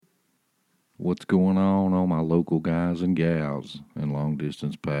What's going on, all my local guys and gals and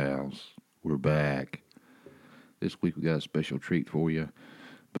long-distance pals? We're back. This week we got a special treat for you,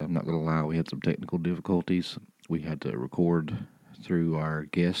 but I'm not going to lie, we had some technical difficulties. We had to record through our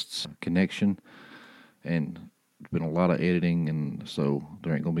guests' connection, and it's been a lot of editing, and so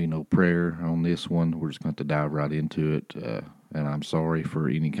there ain't going to be no prayer on this one. We're just going to dive right into it, and I'm sorry for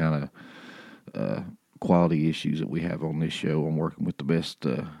any kind of quality issues that we have on this show. I'm working with the best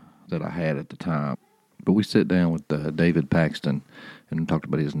that I had at the time. But we sat down with David Paxton and talked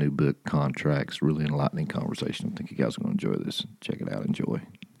about his new book, Contracts. Really enlightening conversation. I think you guys are going to enjoy this. Check it out. Enjoy.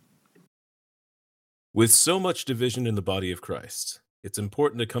 With so much division in the body of Christ, it's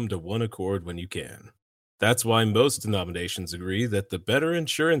important to come to one accord when you can. That's why most denominations agree that the Better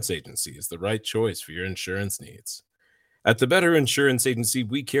Insurance Agency is the right choice for your insurance needs. At the Better Insurance Agency,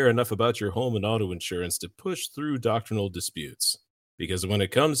 we care enough about your home and auto insurance to push through doctrinal disputes. Because when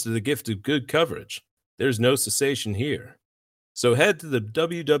it comes to the gift of good coverage, there's no cessation here. So head to the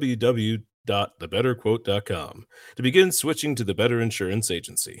www.thebetterquote.com to begin switching to the Better Insurance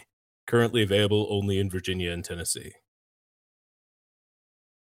Agency. Currently available only in Virginia and Tennessee.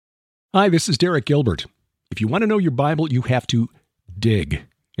 Hi, this is Derek Gilbert. If you want to know your Bible, you have to dig,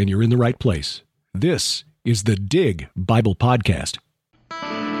 and you're in the right place. This is the Dig Bible Podcast.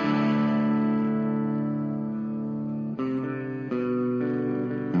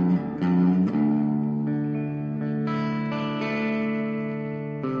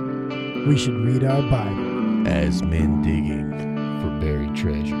 We should read our Bible as men digging for buried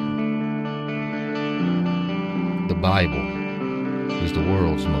treasure. The Bible is the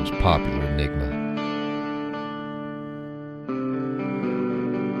world's most popular enigma.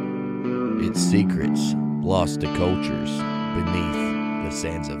 Its secrets lost to cultures beneath the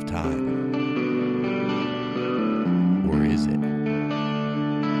sands of time. Or is it?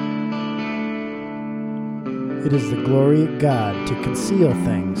 It is the glory of God to conceal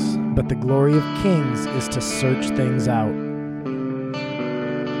things, but the glory of kings is to search things out.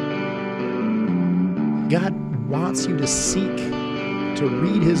 God wants you to seek, to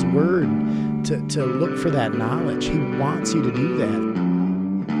read His Word, to look for that knowledge. He wants you to do that.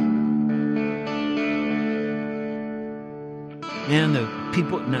 Man, the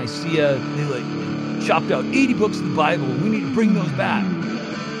people at Nicaea, they chopped out 80 books of the Bible. We need to bring those back.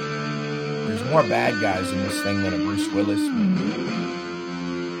 There's more bad guys in this thing than a Bruce Willis movie.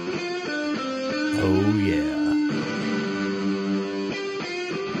 Oh, yeah.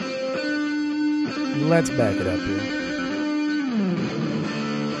 Let's back it up here.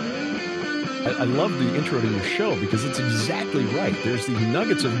 I love the intro to your show because it's exactly right. There's these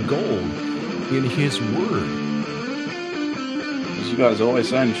nuggets of gold in His Word. As you guys always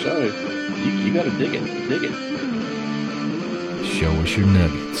say on the show, you got to dig it. Dig it. Show us your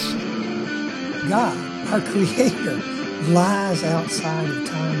nuggets. God, our Creator, lies outside of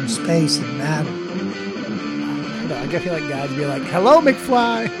time and space and matter. I feel like God'd be like, "Hello,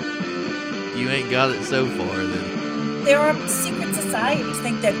 McFly." You ain't got it so far, then. There are secret societies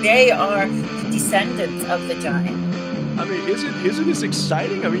think that they are the descendants of the giant. I mean, isn't this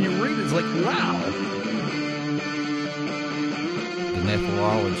exciting? I mean, you read it, it's like, wow. The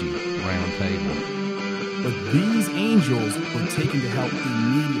Nephrology Round Table. But these angels were taken to help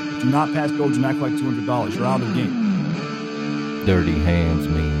immediately. Do not pass go, do not collect $200. You're out of the game. Dirty hands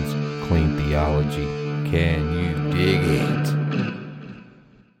means clean theology. Can you dig it?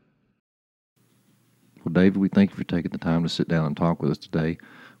 Well, David, we thank you for taking the time to sit down and talk with us today.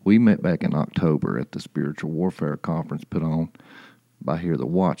 We met back in October at the Spiritual Warfare Conference put on by the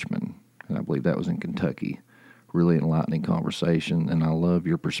Watchman, and I believe that was in Kentucky. Really enlightening conversation, and I love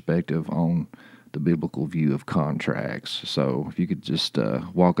your perspective on the biblical view of contracts. So if you could just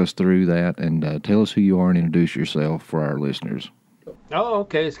walk us through that and tell us who you are and introduce yourself for our listeners. Oh,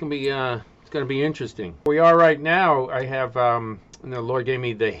 okay. It's gonna be interesting. Where we are right now, I have the Lord gave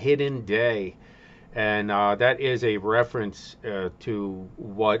me the hidden day, and that is a reference to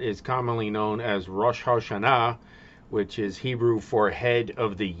what is commonly known as Rosh Hashanah, which is Hebrew for head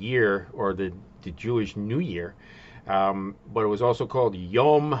of the year, or the Jewish New Year. But it was also called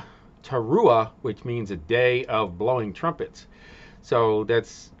Yom Teruah, which means a day of blowing trumpets. So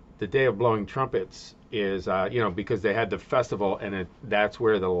that's the day of blowing trumpets is, because they had the festival, and that's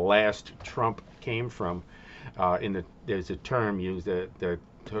where the last trump came from. There's a term used, the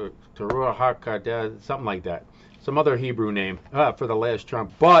Teruah HaKadosh, something like that. Some other Hebrew name for the last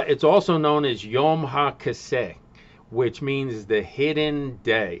trump. But it's also known as Yom HaKaseh, which means the hidden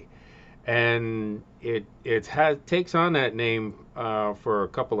day. And it takes on that name for a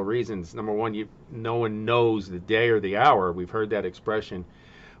couple of reasons. Number one, no one knows the day or the hour. We've heard that expression.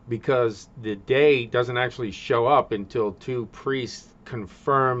 because the day doesn't actually show up until two priests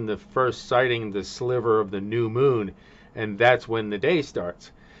confirm the first sighting, the sliver of the new moon, and that's when the day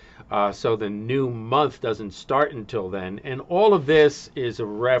starts. So the new month doesn't start until then. And all of this is a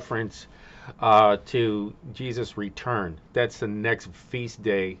reference to Jesus' return. That's the next feast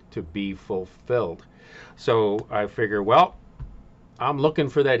day to be fulfilled. So I figure, well, I'm looking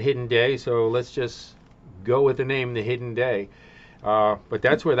for that hidden day, so let's just go with the name, the hidden day. But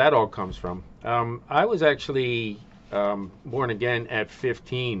that's where that all comes from. I was actually born again at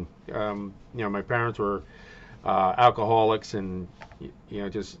 15. My parents were alcoholics and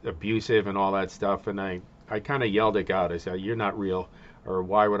just abusive and all that stuff, and I kind of yelled at God. I said, "You're not real," or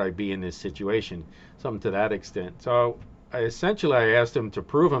 "Why would I be in this situation?" Something to that extent. So I asked him to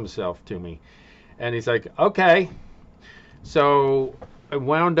prove himself to me, and he's like, "Okay." So I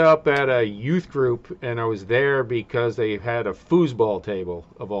wound up at a youth group, and I was there because they had a foosball table,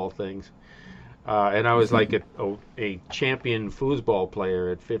 of all things. And I was like a champion foosball player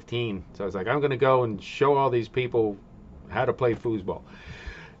at 15. So I was like, I'm going to go and show all these people how to play foosball.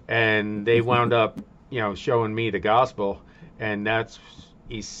 And they wound up, showing me the gospel. And that's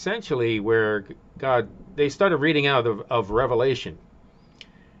essentially where they started reading out of Revelation.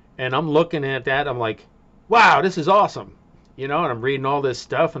 And I'm looking at that. I'm like, wow, this is awesome. And I'm reading all this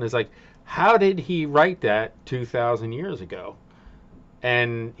stuff. And it's like, how did he write that 2,000 years ago?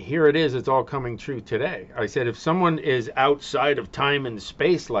 And here it is, it's all coming true today. I said, if someone is outside of time and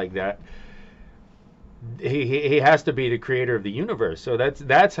space like that, he has to be the creator of the universe. So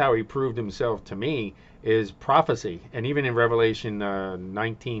that's how he proved himself to me, is prophecy. And even in Revelation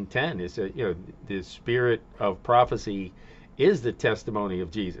 19:10, it said, the spirit of prophecy is the testimony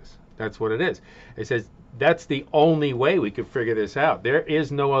of Jesus. That's what it is. It says that's the only way we could figure this out. There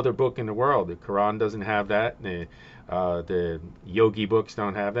is no other book in the world. The Quran doesn't have that. The yogi books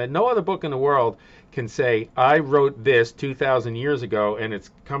don't have that. No other book in the world can say, I wrote this 2,000 years ago and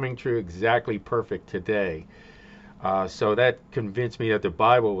it's coming true exactly perfect today. So that convinced me that the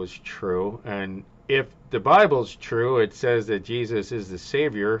Bible was true. And if the Bible's true, it says that Jesus is the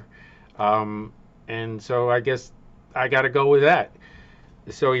Savior. And so I guess I got to go with that.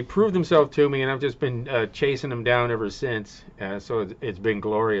 So he proved himself to me, and I've just been chasing him down ever since. So it's been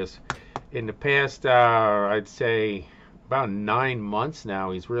glorious. In the past, I'd say about 9 months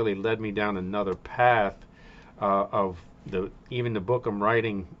now, he's really led me down another path of even the book I'm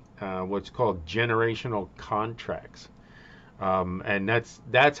writing, what's called generational contracts. And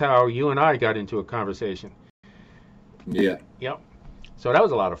that's how you and I got into a conversation. Yeah. Yep. So that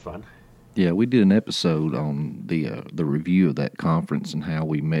was a lot of fun. Yeah, we did an episode on the review of that conference and how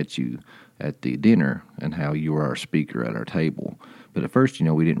we met you at the dinner and how you were our speaker at our table. But at first,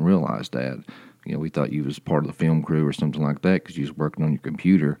 we didn't realize that. We thought you was part of the film crew or something like that because you was working on your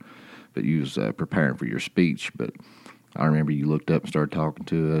computer, but you was preparing for your speech. But I remember you looked up and started talking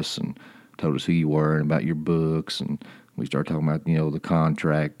to us and told us who you were and about your books, and we started talking about, the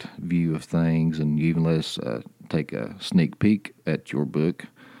contract view of things, and you even let us take a sneak peek at your book.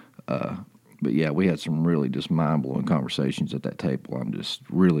 But yeah, we had some really just mind-blowing conversations at that table. I'm just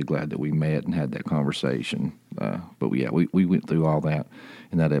really glad that we met and had that conversation. But yeah, we went through all that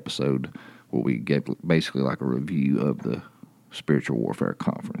in that episode where we gave basically like a review of the Spiritual Warfare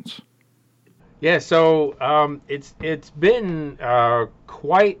Conference. Yeah, so it's been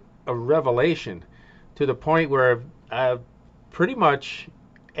quite a revelation, to the point where pretty much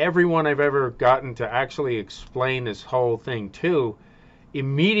everyone I've ever gotten to actually explain this whole thing to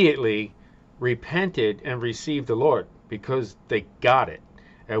immediately repented and received the Lord because they got it.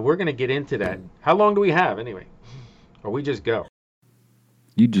 And we're going to get into that. How long do we have anyway? Or we just go?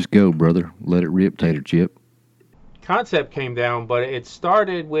 You just go, brother. Let it rip, Tater Chip. Concept came down, but it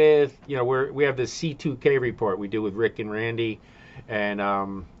started with, we have the C2K report we do with Rick and Randy. And,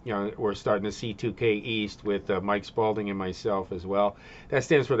 we're starting the C2K East with Mike Spalding and myself as well. That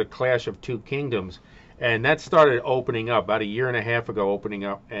stands for the Clash of Two Kingdoms. And that started opening up about a year and a half ago,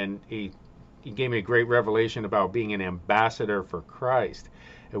 and he gave me a great revelation about being an ambassador for Christ.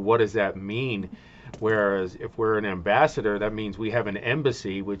 And what does that mean? Whereas if we're an ambassador, that means we have an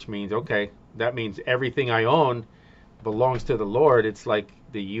embassy, which means, okay, that means everything I own belongs to the Lord. It's like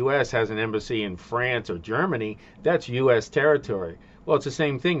the U.S. has an embassy in France or Germany. That's U.S. territory. Well, it's the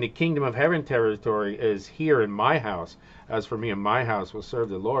same thing. The Kingdom of Heaven territory is here in my house. As for me and my house will serve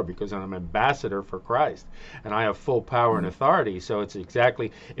the Lord, because I'm an ambassador for Christ. And I have full power and authority. So it's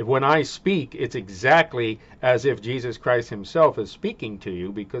exactly, when I speak, it's exactly as if Jesus Christ himself is speaking to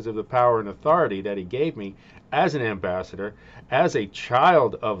you, because of the power and authority that he gave me as an ambassador, as a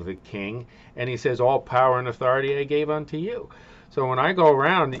child of the King. And he says, all power and authority I gave unto you. So when I go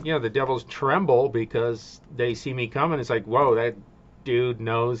around, the devils tremble because they see me coming. It's like, whoa, that dude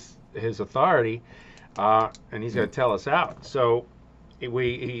knows his authority, and he's going to tell us out. So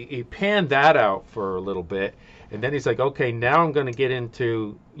he panned that out for a little bit, and then he's like, okay, now I'm going to get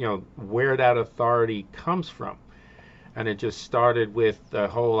into where that authority comes from. And it just started with the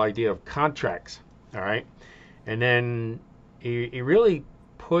whole idea of contracts, all right? And then he really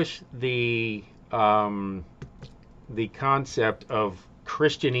pushed the concept of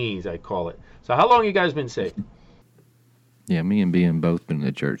Christianese, I call it. So how long you guys been saved? Yeah, me and Ben both been in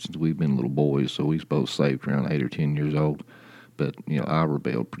the church since we've been little boys, so we was both saved around 8 or 10 years old. But, I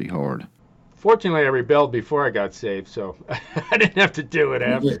rebelled pretty hard. Fortunately, I rebelled before I got saved, so I didn't have to do it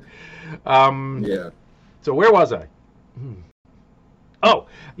after. Yeah. So where was I? Oh,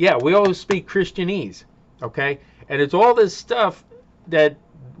 yeah, we always speak Christianese, okay? And it's all this stuff that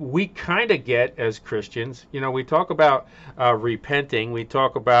we kind of get as Christians. We talk about repenting. We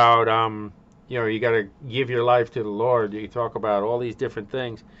talk about, you got to give your life to the Lord. You talk about all these different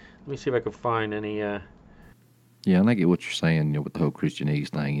things. Let me see if I can find any... Yeah, and I get what you're saying, with the whole Christianese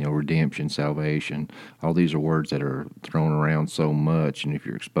thing, redemption, salvation. All these are words that are thrown around so much, and if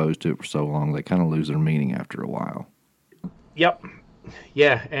you're exposed to it for so long, they kind of lose their meaning after a while. Yep.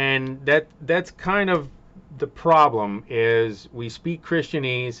 Yeah, and that's kind of the problem is we speak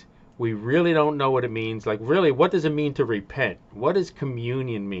Christianese. We really don't know what it means. Like, really, what does it mean to repent? What does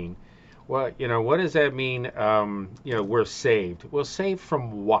communion mean? Well, what does that mean? We're saved. Well, saved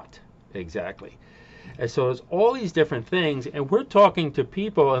from what exactly? And so there's all these different things, and we're talking to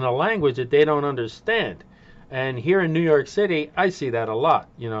people in a language that they don't understand. And here in New York City, I see that a lot.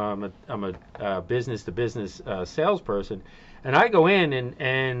 I'm a business-to-business salesperson, and I go in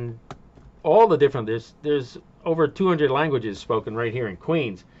and all the different there's over 200 languages spoken right here in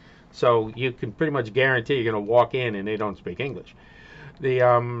Queens, so you can pretty much guarantee you're going to walk in and they don't speak English.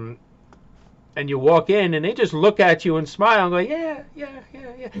 And you walk in and they just look at you and smile and go, yeah,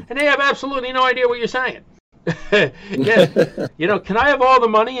 and they have absolutely no idea what you're saying. Yeah, can I have all the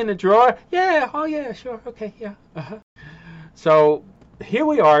money in the drawer? Yeah, oh yeah, sure, okay, yeah. So here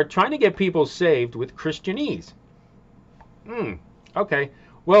we are trying to get people saved with Christianese. Okay,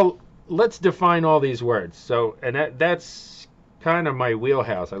 well, let's define all these words. So, and that's kind of my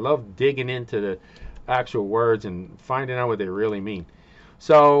wheelhouse. I love digging into the actual words and finding out what they really mean.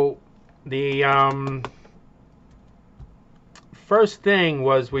 So the first thing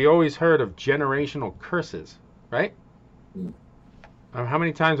was we always heard of generational curses, right? How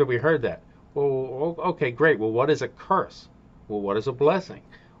many times have we heard that? Well, okay, great. Well, what is a curse? Well, what is a blessing?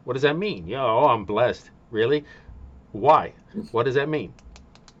 What does that mean? I'm blessed. Really? Why? What does that mean?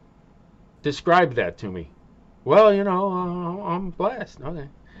 Describe that to me. Well, I'm blessed. Okay.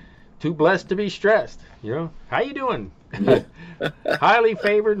 Too blessed to be stressed. How you doing? Highly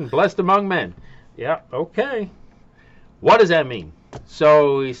favored and blessed among men. Yeah, okay. What does that mean?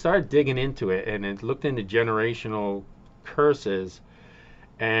 So we started digging into it, and it looked into generational curses,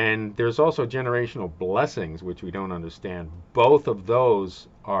 and there's also generational blessings, which we don't understand. Both of those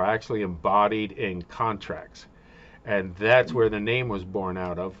are actually embodied in contracts, and that's where the name was born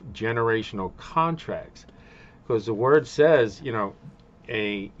out of, generational contracts, because the word says, you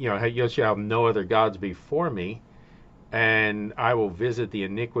shall have no other gods before me, and I will visit the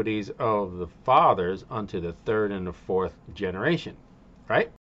iniquities of the fathers unto the third and the fourth generation, right?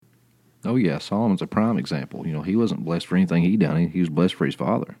 Oh yeah, Solomon's a prime example. He wasn't blessed for anything he done. He was blessed for his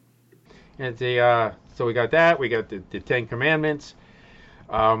father. And so we got that. We got the Ten Commandments,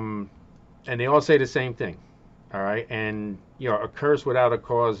 and they all say the same thing. All right, and a curse without a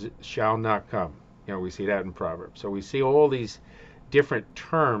cause shall not come. We see that in Proverbs. So we see all these different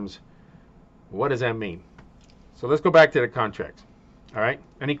terms. What does that mean? So let's go back to the contract. All right.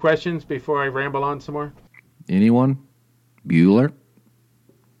 Any questions before I ramble on some more? Anyone? Bueller?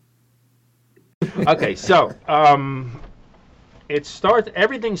 Okay, so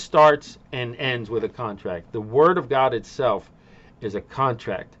everything starts and ends with a contract. The Word of God itself is a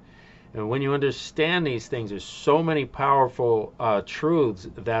contract. And when you understand these things, there's so many powerful truths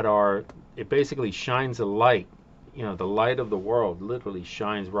it basically shines a light. The light of the world literally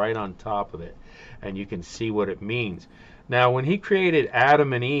shines right on top of it, and you can see what it means. Now, when he created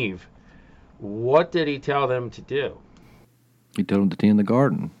Adam and Eve, what did he tell them to do? He told them to tend the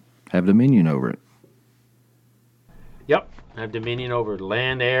garden, have dominion over it. Yep, have dominion over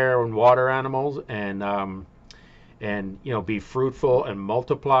land, air, and water animals, and be fruitful and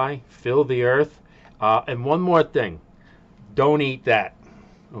multiply, fill the earth. And one more thing, don't eat that.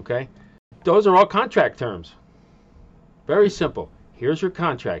 Okay, those are all contract terms. Very simple. Here's your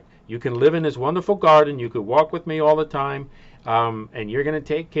contract. You can live in this wonderful garden. You could walk with me all the time. and you're going to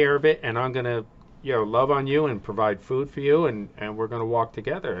take care of it, and I'm going to, love on you and provide food for you, and we're going to walk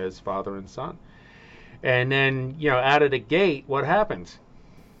together as father and son. And then, out of the gate, what happens?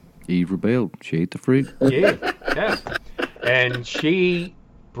 Eve rebelled. She ate the fruit. Yeah. And she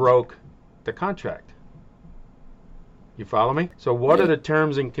broke the contract. You follow me? So what are the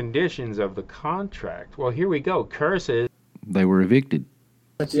terms and conditions of the contract? Well, here we go. Curses. They were evicted.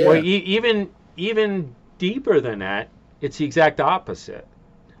 Well, even deeper than that, it's the exact opposite.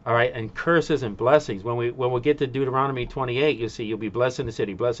 All right, and curses and blessings. When we get to Deuteronomy 28, you see, you'll be blessed in the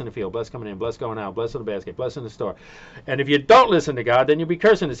city, blessed in the field, blessed coming in, blessed going out, blessed in the basket, blessed in the store. And if you don't listen to God, then you'll be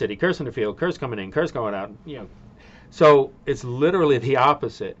cursed in the city, cursed in the field, cursed coming in, cursed going out. So it's literally the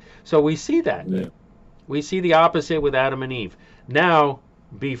opposite. So we see that. Yeah. We see the opposite with Adam and Eve. Now,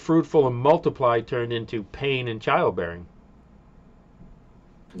 be fruitful and multiply turned into pain and childbearing.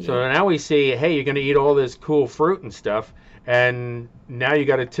 Yeah. So now we see, hey, you're going to eat all this cool fruit and stuff, and now you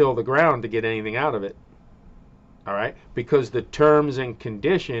got to till the ground to get anything out of it. All right? Because the terms and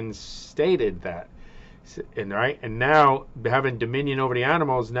conditions stated that. And now, having dominion over the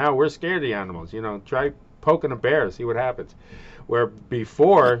animals, now we're scared of the animals. Try poking a bear, see what happens. Where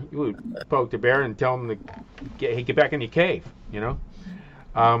before, you would poke the bear and tell him to get back in your cave,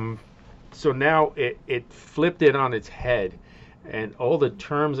 So now it flipped it on its head, and all the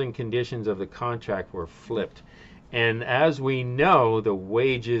terms and conditions of the contract were flipped. And as we know, the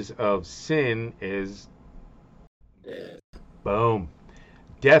wages of sin is death. Boom.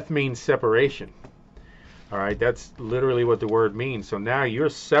 Death means separation. All right, that's literally what the word means. So now you're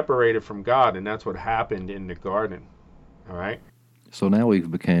separated from God, and that's what happened in the garden. All right? So now we've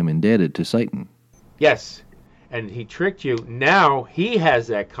become indebted to Satan. Yes, and he tricked you. Now he has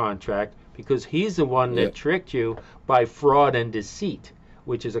that contract because he's the one that tricked you by fraud and deceit,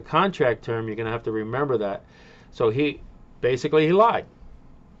 which is a contract term. You're going to have to remember that. So he lied.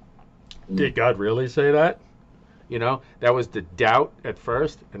 Did God really say that? That was the doubt at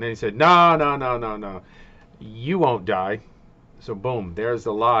first. And then he said, no. You won't die. So boom, there's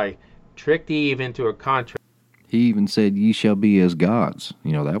the lie. Tricked Eve into a contract. He even said, ye shall be as gods.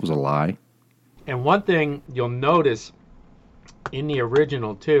 That was a lie. And one thing you'll notice in the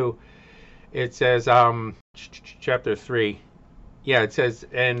original too, it says, chapter 3. Yeah, it says,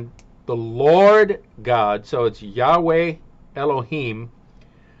 and the Lord God, so it's Yahweh Elohim,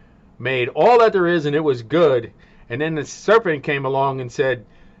 made all that there is, and it was good. And then the serpent came along and said,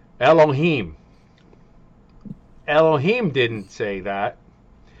 Elohim. Elohim didn't say that.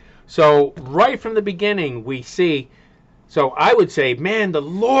 So right from the beginning, we see, so I would say, man, the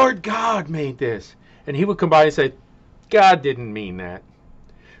Lord God made this. And he would come by and say, God didn't mean that.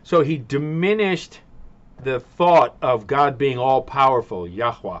 So he diminished the thought of God being all-powerful,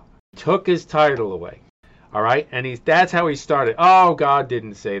 Yahweh. Took his title away. All right? And that's how he started. Oh, God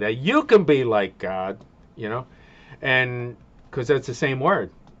didn't say that. You can be like God, and because that's the same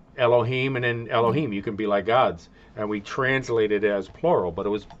word. Elohim and then Elohim. You can be like gods. And we translated it as plural, but it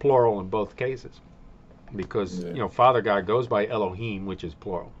was plural in both cases. Because, Father God goes by Elohim, which is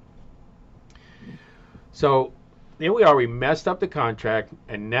plural. So here we are. We messed up the contract,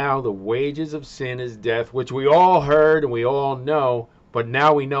 and now the wages of sin is death, which we all heard and we all know. But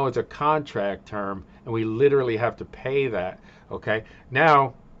now we know it's a contract term, and we literally have to pay that, okay?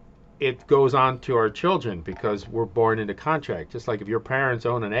 Now, it goes on to our children because we're born into contract. Just like if your parents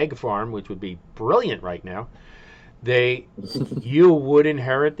own an egg farm, which would be brilliant right now, you would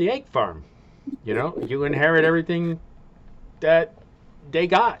inherit the egg farm. You inherit everything that they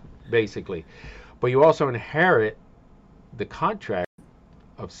got, basically. But you also inherit the contract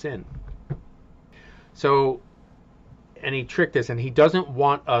of sin. So, and he tricked us, and he doesn't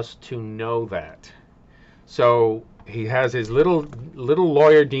want us to know that. So he has his little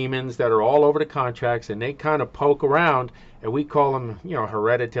lawyer demons that are all over the contracts, and they kind of poke around, and we call them,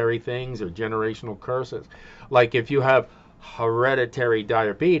 hereditary things or generational curses. Like if you have hereditary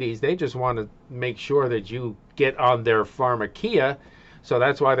diabetes, they just want to make sure that you get on their pharmakia. So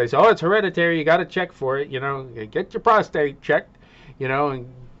that's why they say, oh, it's hereditary, you got to check for it, get your prostate checked, and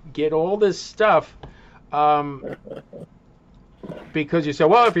get all this stuff. Because you say,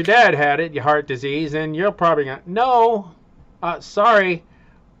 well, if your dad had it, your heart disease, then you're probably going to... No, sorry,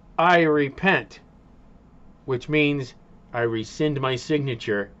 I repent. Which means I rescind my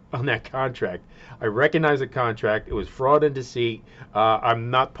signature on that contract. I recognize the contract. It was fraud and deceit. I'm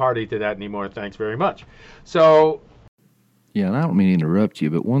not party to that anymore. Thanks very much. So... Yeah, and I don't mean to interrupt you,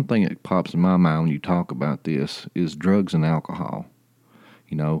 but one thing that pops in my mind when you talk about this is drugs and alcohol.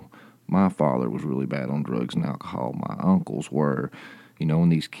 My father was really bad on drugs and alcohol. My uncles were. When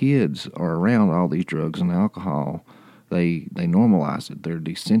these kids are around all these drugs and alcohol, they normalize it. They're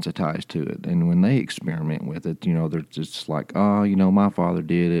desensitized to it. And when they experiment with it, they're just like, oh, my father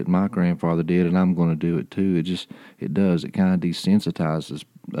did it, my grandfather did it, and I'm going to do it too. It does. It kind of desensitizes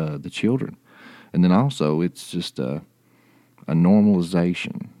the children. And then also it's just a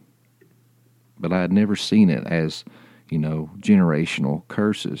normalization. But I had never seen it as, generational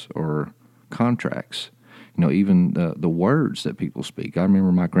curses or contracts. Even the words that people speak. I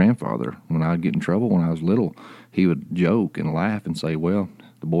remember my grandfather, when I'd get in trouble when I was little, he would joke and laugh and say, well,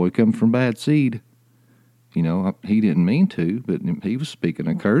 the boy comes from bad seed. He didn't mean to, but he was speaking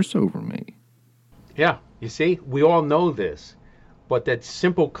a curse over me. Yeah, you see, we all know this. But that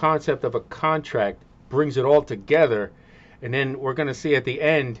simple concept of a contract brings it all together. And then we're going to see at the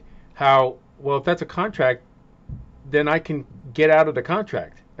end how, well, if that's a contract, then I can get out of the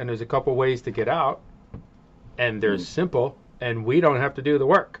contract. And there's a couple ways to get out. And they're simple, and we don't have to do the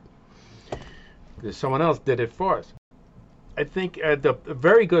work. Because someone else did it for us. I think the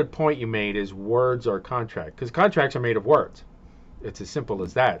very good point you made is words are contract. Because contracts are made of words. It's as simple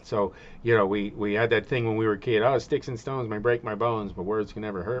as that. So, we had that thing when we were a kid. Oh, sticks and stones may break my bones, but words can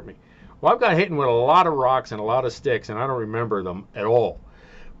never hurt me. Well, I've got hit with a lot of rocks and a lot of sticks, and I don't remember them at all.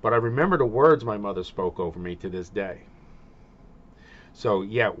 But I remember the words my mother spoke over me to this day. So,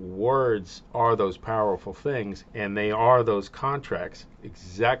 yeah, words are those powerful things, and they are those contracts,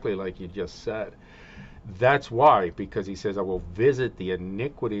 exactly like you just said. That's why, because he says, I will visit the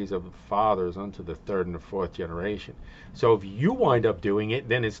iniquities of the fathers unto the third and the fourth generation. So if you wind up doing it,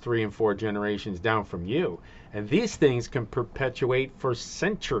 then it's 3 and 4 generations down from you. And these things can perpetuate for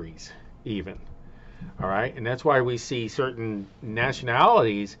centuries, even. All right? And that's why we see certain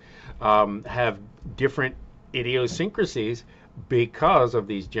nationalities have different idiosyncrasies because of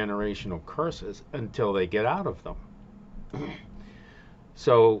these generational curses until they get out of them.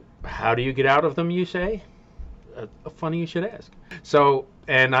 So how do you get out of them, you say? Funny you should ask. So,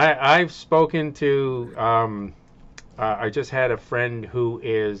 and I've spoken to, I just had a friend who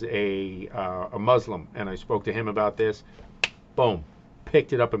is a Muslim, and I spoke to him about this. Boom.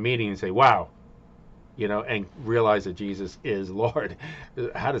 Picked it up immediately and say, wow. And realize that Jesus is Lord.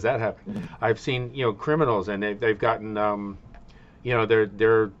 How does that happen? I've seen, criminals, and they've gotten,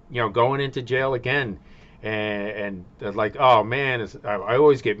 they're going into jail again, and they're like, oh man, I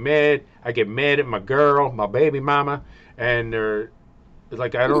always get mad. I get mad at my girl, my baby mama, and it's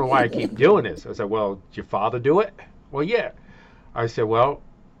like, I don't know why I keep doing this. I said, well, did your father do it? Well, yeah. I said, well,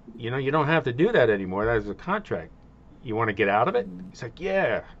 you don't have to do that anymore. That is a contract. You want to get out of it? He's like,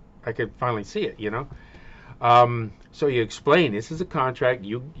 yeah. I could finally see it, So you explain, this is a contract.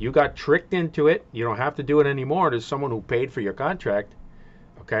 You got tricked into it. You don't have to do it anymore. There's someone who paid for your contract,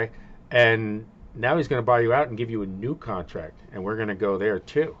 okay? And now he's going to buy you out and give you a new contract, and we're going to go there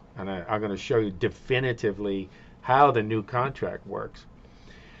too. And I'm going to show you definitively how the new contract works.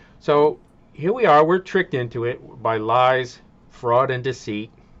 So here we are. We're tricked into it by lies, fraud, and deceit,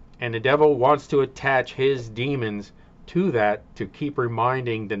 and the devil wants to attach his demons to that to keep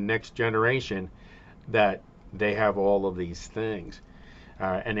reminding the next generation that they have all of these things,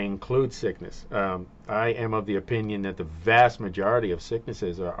 and they include sickness. I am of the opinion that the vast majority of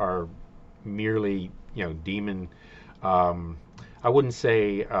sicknesses are merely, demon. I wouldn't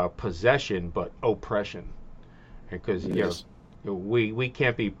say possession, but oppression, because Yes. We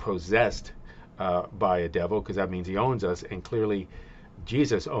can't be possessed by a devil, because that means he owns us, and clearly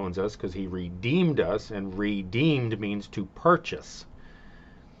Jesus owns us because he redeemed us, and redeemed means to purchase.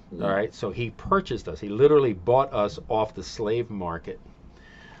 All right, so he purchased us. He literally bought us off the slave market.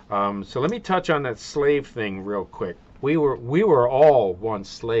 So let me touch on that slave thing real quick. We were all once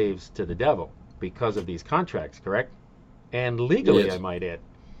slaves to the devil because of these contracts, correct? And legally, Yes. I might add.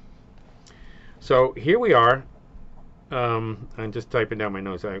 So here we are. I'm just typing down my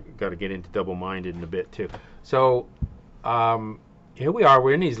notes. I've got to get into double-minded in a bit too. So here we are.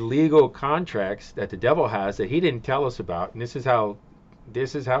 We're in these legal contracts that the devil has that he didn't tell us about, and this is how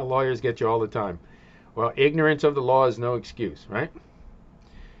lawyers get you all the time. Well, ignorance of the law is no excuse, right?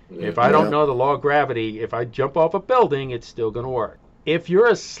 If I don't know the law of gravity, if I jump off a building, it's still going to work. If you're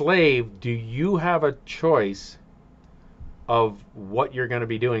a slave, do you have a choice of what you're going to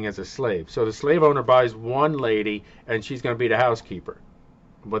be doing as a slave? So the slave owner buys one lady, and she's going to be the housekeeper.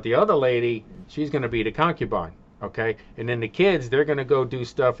 But the other lady, she's going to be the concubine, okay? And then the kids, they're going to go do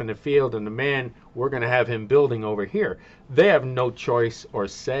stuff in the field, and the man, we're going to have him building over here. They have no choice or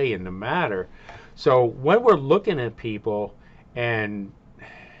say in the matter. So when we're looking at people, and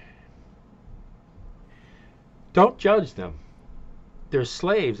don't judge them. They're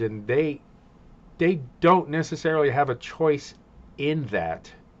slaves, and they don't necessarily have a choice in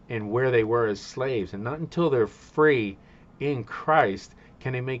that. in where they were as slaves. And not until they're free in Christ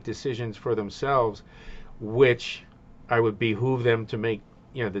can they make decisions for themselves, which I would behoove them to make,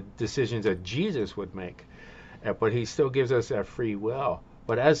 the decisions that Jesus would make. But he still gives us that free will.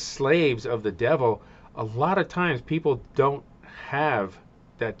 But as slaves of the devil, a lot of times people don't have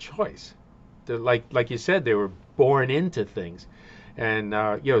that choice. Like you said, they were born into things, and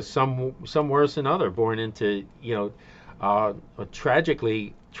some worse than other, born into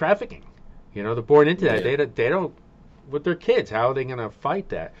tragically trafficking. They're born into that. They don't with their kids. How are they going to fight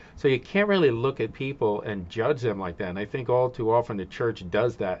that? So you can't really look at people and judge them like that. And I think all too often the church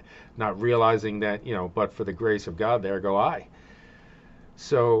does that, not realizing that but for the grace of God, there go I.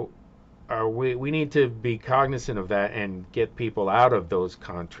 So we need to be cognizant of that and get people out of those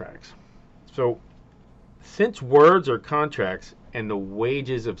contracts. So since words are contracts and the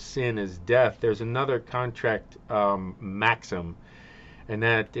wages of sin is death, there's another contract maxim, and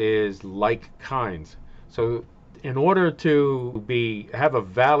that is like kinds. So in order to have a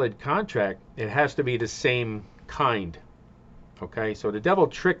valid contract, it has to be the same kind. Okay, so the devil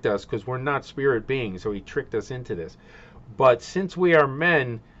tricked us because we're not spirit beings, so he tricked us into this. But since we are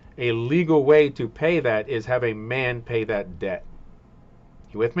men, a legal way to pay that is have a man pay that debt.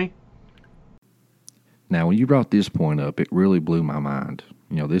 You with me? Now, when you brought this point up, it really blew my mind.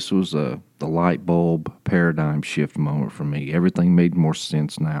 This was the light bulb paradigm shift moment for me. Everything made more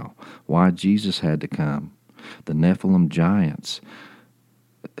sense now. Why Jesus had to come. The Nephilim giants.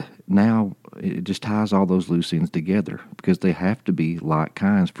 Now, it just ties all those loose ends together because they have to be like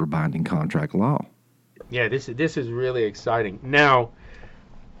kinds for binding contract law. Yeah, this is really exciting. Now,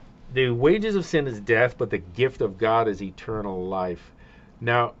 the wages of sin is death, but the gift of God is eternal life.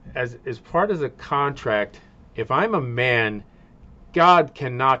 Now, as part of the contract, if I'm a man, God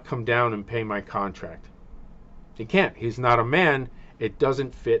cannot come down and pay my contract. He can't. He's not a man. It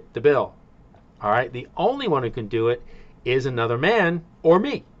doesn't fit the bill. All right? The only one who can do it is another man or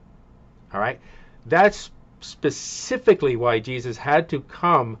me. All right? That's specifically why Jesus had to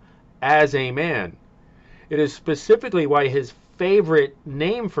come as a man. It is specifically why his favorite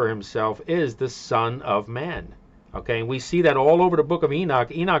name for himself is the Son of Man. Okay, and we see that all over the book of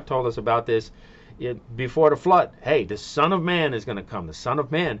Enoch. Enoch told us about this before the flood. Hey, the Son of Man is going to come, the Son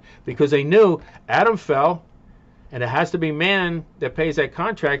of Man, because they knew Adam fell, and it has to be man that pays that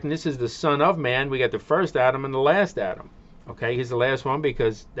contract, and this is the Son of Man. We got the first Adam and the last Adam. Okay, he's the last one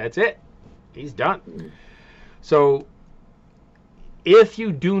because that's it. He's done. So, if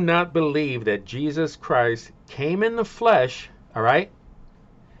you do not believe that Jesus Christ came in the flesh, all right,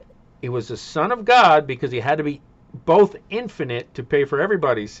 he was the Son of God because he had to be both infinite to pay for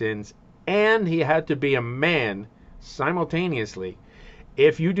everybody's sins, and he had to be a man simultaneously.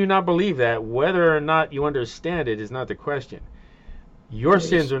 If you do not believe that, whether or not you understand it is not the question. Your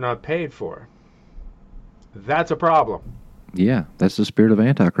sins are not paid for. That's a problem. Yeah, that's the spirit of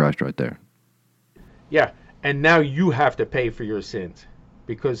Antichrist right there. Yeah, and now you have to pay for your sins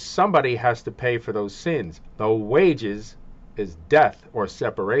because somebody has to pay for those sins. The wages is death or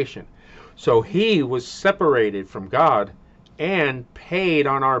separation. So he was separated from God and paid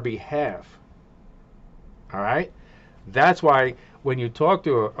on our behalf. All right? That's why when you talk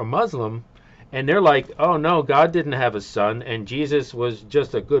to a Muslim and they're like, oh no, God didn't have a son and Jesus was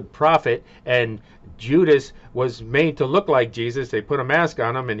just a good prophet and Judas was made to look like Jesus. They put a mask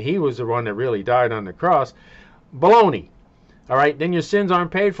on him and he was the one that really died on the cross. Baloney. All right, then your sins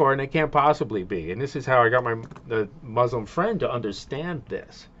aren't paid for and they can't possibly be. And this is how I got the Muslim friend to understand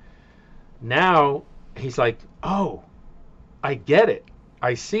this. Now he's like, oh, I get it.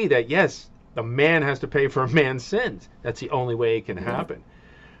 I see that, yes, a man has to pay for a man's sins. That's the only way it can happen.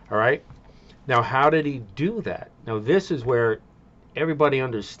 All right? Now, how did he do that? Now, this is where everybody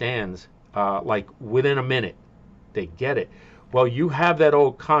understands, like within a minute. They get it. Well, you have that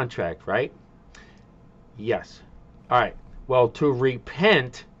old contract, right? Yes. All right. Well, to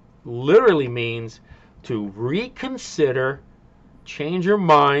repent literally means to reconsider, change your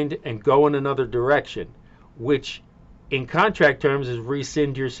mind, and go in another direction, which in contract terms is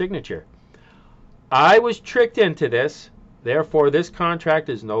rescind your signature. I was tricked into this, therefore this contract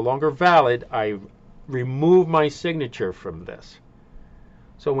is no longer valid. I remove my signature from this.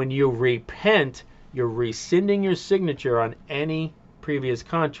 So when you repent, you're rescinding your signature on any previous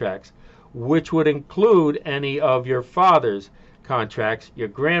contracts, which would include any of your father's contracts, your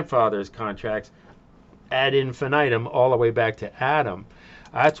grandfather's contracts, ad infinitum, all the way back to Adam.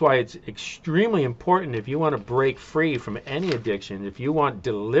 That's why it's extremely important if you want to break free from any addiction, if you want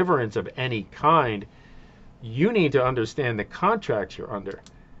deliverance of any kind, you need to understand the contracts you're under.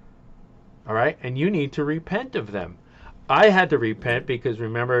 All right? And you need to repent of them. I had to repent because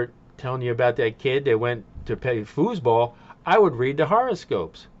remember telling you about that kid that went to play foosball? I would read the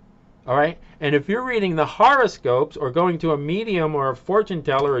horoscopes. All right? And if you're reading the horoscopes or going to a medium or a fortune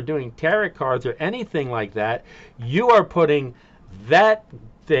teller or doing tarot cards or anything like that, you are putting that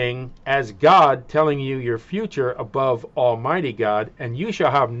thing as God telling you your future above Almighty God, and you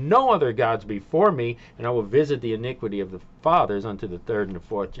shall have no other gods before me, and I will visit the iniquity of the fathers unto the third and the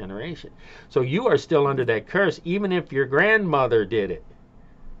fourth generation. So you are still under that curse, even if your grandmother did it,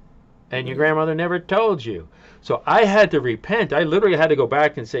 and your grandmother never told you. So I had to repent. I literally had to go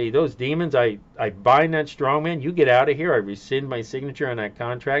back and say, those demons, I bind that strong man. You get out of here. I rescind my signature on that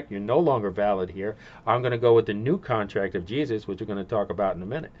contract. You're no longer valid here. I'm going to go with the new contract of Jesus, which we're going to talk about in a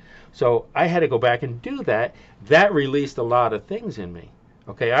minute. So I had to go back and do that. That released a lot of things in me.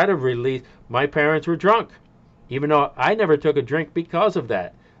 Okay, I'd have released, my parents were drunk, even though I never took a drink because of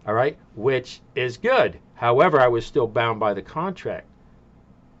that. All right, which is good. However, I was still bound by the contract.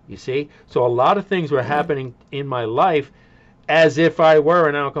 You see? So a lot of things were happening in my life as if I were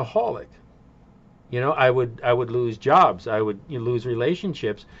an alcoholic. You know, I would lose jobs. I would lose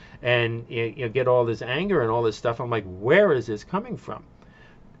relationships and get all this anger and all this stuff. I'm like, where is this coming from?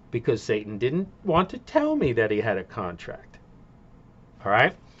 Because Satan didn't want to tell me that he had a contract. All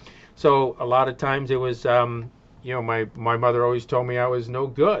right? So a lot of times it was, my mother always told me I was no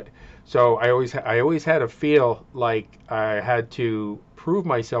good. So I always had to feel like I had to prove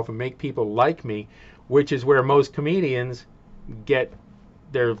myself and make people like me, which is where most comedians get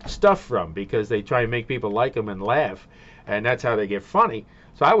their stuff from, because they try and make people like them and laugh, and that's how they get funny.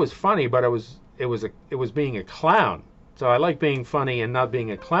 So I was funny, but it was being a clown. So I like being funny and not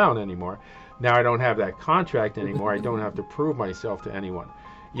being a clown anymore. Now I don't have that contract anymore. I don't have to prove myself to anyone.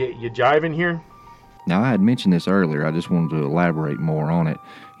 You jiving here? Now, I had mentioned this earlier. I just wanted to elaborate more on it.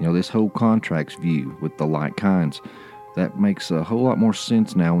 This whole contracts view with the like kinds, that makes a whole lot more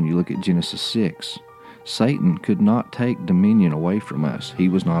sense now when you look at Genesis 6. Satan could not take dominion away from us. He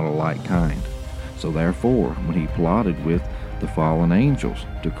was not a like kind. So therefore, when he plotted with the fallen angels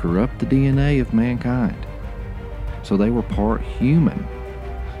to corrupt the DNA of mankind, so they were part human.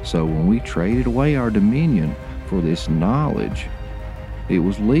 So when we traded away our dominion for this knowledge, it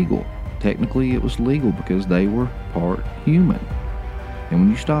was legal. Technically, it was legal because they were part human. And when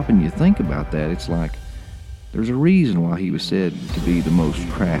you stop and you think about that, it's like there's a reason why he was said to be the most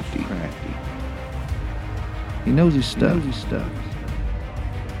crafty. He knows his stuff.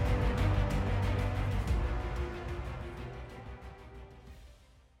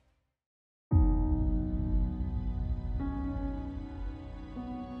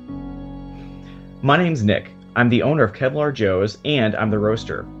 My name's Nick. I'm the owner of Kevlar Joe's, and I'm the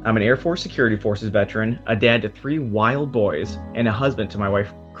roaster. I'm an Air Force Security Forces veteran, a dad to 3 wild boys, and a husband to my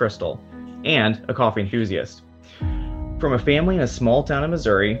wife, Crystal, and a coffee enthusiast. From a family in a small town in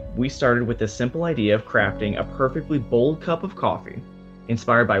Missouri, we started with the simple idea of crafting a perfectly bold cup of coffee.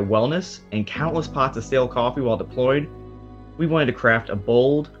 Inspired by wellness and countless pots of stale coffee while deployed, we wanted to craft a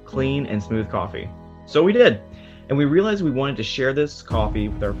bold, clean, and smooth coffee. So we did. And we realized we wanted to share this coffee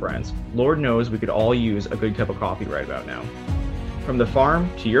with our friends. Lord knows we could all use a good cup of coffee right about now. From the farm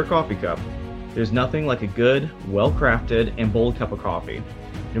to your coffee cup, there's nothing like a good, well-crafted, and bold cup of coffee.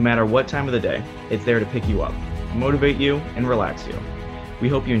 No matter what time of the day, it's there to pick you up, motivate you, and relax you. We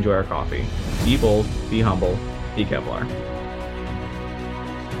hope you enjoy our coffee. Be bold, be humble, be Kevlar.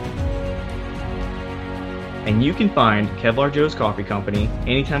 And you can find Kevlar Joe's Coffee Company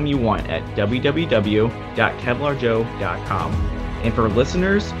anytime you want at www.kevlarjoe.com. And for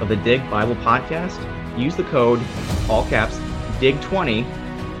listeners of the Dig Bible Podcast, use the code, all caps, DIG20,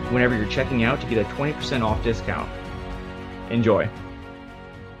 whenever you're checking out to get a 20% off discount. Enjoy.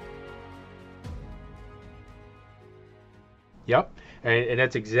 Yep, and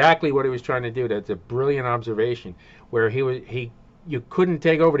that's exactly what he was trying to do. That's a brilliant observation, where you couldn't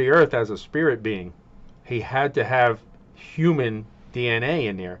take over the earth as a spirit being. He had to have human DNA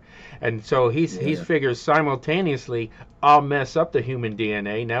in there. And so he figures simultaneously, I'll mess up the human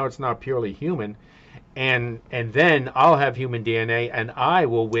DNA. Now it's not purely human. And then I'll have human DNA and I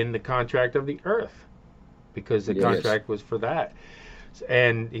will win the contract of the earth, because the contract was for that.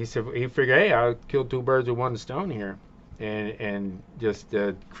 And he figured, hey, I'll kill 2 birds with 1 stone here and just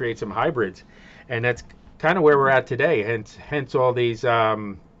create some hybrids. And that's kind of where we're at today. Hence all these,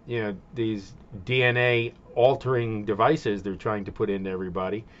 these DNA altering devices they're trying to put into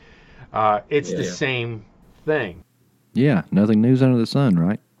everybody. It's the same thing. Yeah, nothing news under the sun,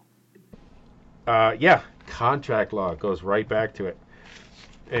 right? Contract law goes right back to it.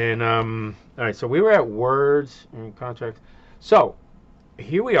 And all right, so we were at words and contracts. So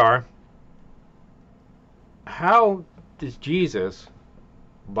here we are. How does Jesus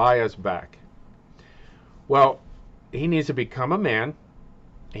buy us back? Well, he needs to become a man.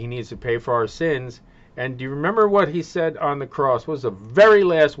 He needs to pay for our sins. And do you remember what he said on the cross? What was the very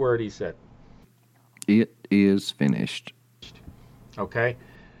last word he said? It is finished. Okay.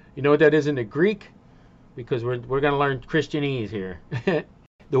 You know what that is in the Greek? Because we're going to learn Christianese here.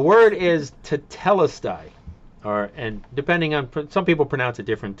 The word is tetelestai. And depending on, some people pronounce it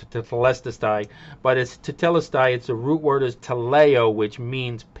different, tetelestai, but it's tetelestai. It's the root word is teleo, which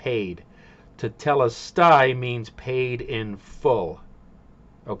means paid. Tetelestai means paid in full.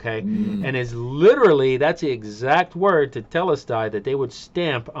 Okay? And is literally, that's the exact word, tetelestai, that they would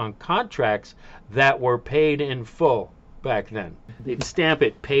stamp on contracts that were paid in full back then. They'd stamp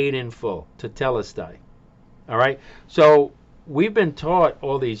it paid in full, tetelestai. All right? So we've been taught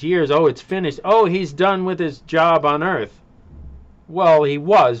all these years, oh, it's finished. Oh, he's done with his job on earth. Well, he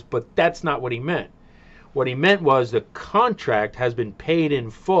was, but that's not what he meant. What he meant was the contract has been paid in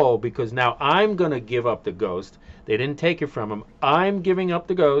full because now I'm going to give up the ghost. They didn't take it from him. I'm giving up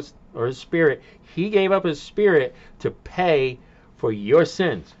the ghost or his spirit. He gave up his spirit to pay for your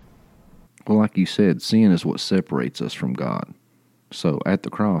sins. Well, like you said, sin is what separates us from God. So at the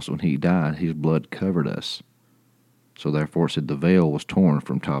cross, when he died, his blood covered us. So therefore, it said the veil was torn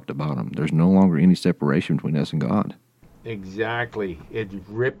from top to bottom. There's no longer any separation between us and God. Exactly. It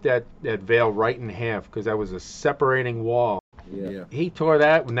ripped that veil right in half because that was a separating wall. Yeah. He tore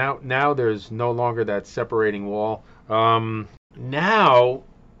that. Now there's no longer that separating wall. Now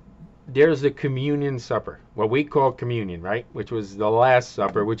there's the communion supper, what we call communion, right? Which was the last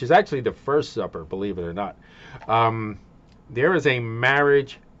supper, which is actually the first supper, believe it or not. There is a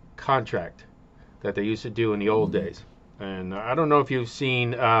marriage contract that they used to do in the old days. And I don't know if you've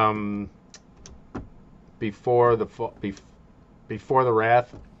seen Before the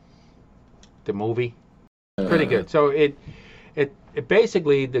Wrath, the movie. Pretty good. So it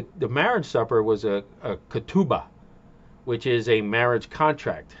basically, the marriage supper was a ketubah, which is a marriage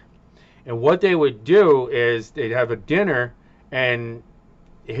contract. And what they would do is they'd have a dinner, and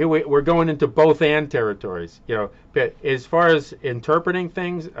here we're going into both and territories. You know, but as far as interpreting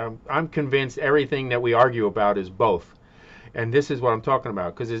things, I'm convinced everything that we argue about is both. And this is what I'm talking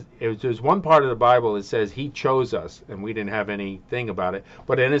about, because there's one part of the Bible that says he chose us, and we didn't have anything about it.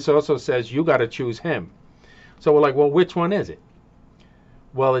 But then it also says you got to choose him. So we're like, well, which one is it?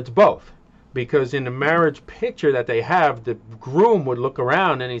 Well, it's both. Because in the marriage picture that they have, the groom would look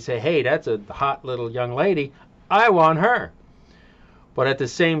around and he'd say, hey, that's a hot little young lady. I want her. But at the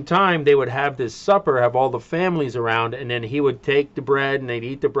same time, they would have this supper, have all the families around, and then he would take the bread, and they'd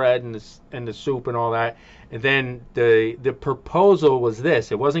eat the bread and the soup and all that. And then the proposal was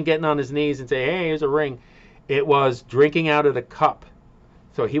this. It wasn't getting on his knees and say, hey, here's a ring. It was drinking out of the cup.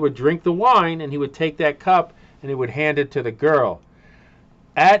 So he would drink the wine, and he would take that cup, and he would hand it to the girl.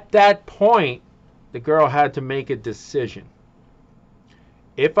 At that point, the girl had to make a decision.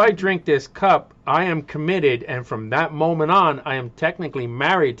 If I drink this cup, I am committed, and from that moment on, I am technically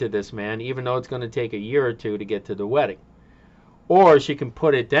married to this man, even though it's going to take a year or two to get to the wedding. Or she can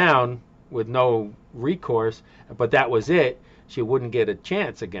put it down with no recourse, but that was it. She wouldn't get a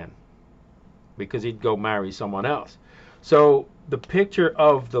chance again because he'd go marry someone else. So the picture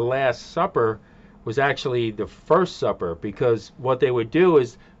of the Last Supper was actually the first supper, because what they would do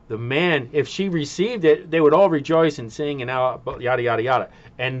is the man, if she received it, they would all rejoice and sing and yada, yada, yada.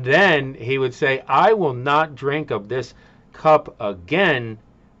 And then he would say, I will not drink of this cup again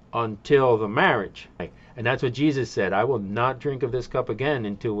until the marriage. And that's what Jesus said. I will not drink of this cup again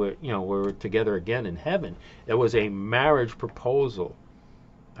until we're together again in heaven. It was a marriage proposal.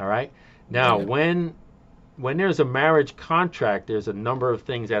 All right. Now, when there's a marriage contract, there's a number of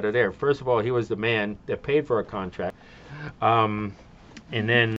things that are there. First of all, he was the man that paid for a contract. And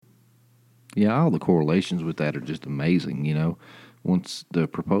then... Yeah, all the correlations with that are just amazing, you know. Once the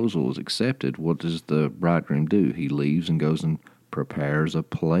proposal is accepted, what does the bridegroom do? He leaves and goes and prepares a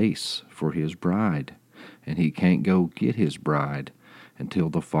place for his bride. And he can't go get his bride until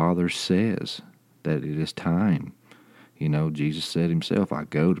the Father says that it is time. You know, Jesus said himself, I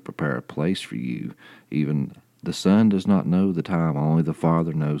go to prepare a place for you. Even the Son does not know the time, only the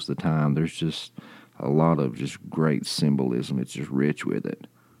Father knows the time. There's just a lot of just great symbolism. It's just rich with it.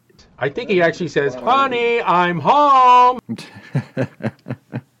 I think he actually says, honey, I'm home.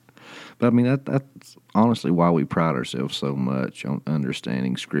 But I mean, that's honestly why we pride ourselves so much on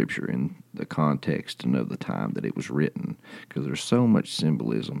understanding Scripture in the context and of the time that it was written, because there's so much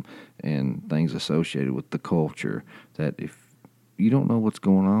symbolism and things associated with the culture that if you don't know what's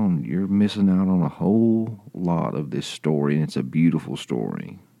going on, you're missing out on a whole lot of this story, and it's a beautiful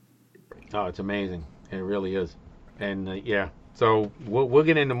story. Oh, it's amazing. It really is. And yeah, so we'll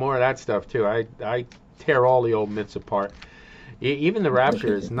get into more of that stuff too. I tear all the old myths apart. Even the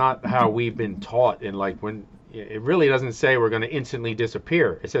rapture is not how we've been taught. And like when it really doesn't say we're going to instantly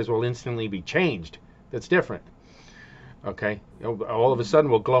disappear. It says we'll instantly be changed. That's different. Okay, all of a sudden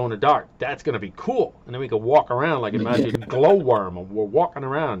we'll glow in the dark. That's going to be cool, and then we can walk around like a magic glowworm. And we're walking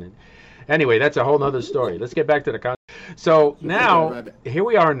around. And anyway, that's a whole other story. Let's get back to the contract. So now here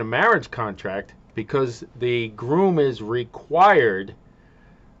we are in the marriage contract, because the groom is required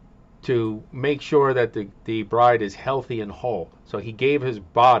to make sure that the bride is healthy and whole. So he gave his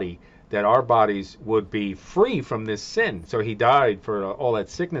body that our bodies would be free from this sin. So he died for all that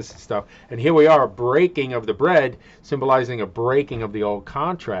sickness and stuff. And here we are, a breaking of the bread, symbolizing a breaking of the old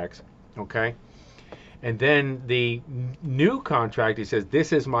contracts. Okay? And then the new contract, he says,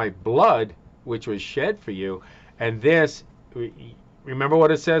 this is my blood, which was shed for you. And this, remember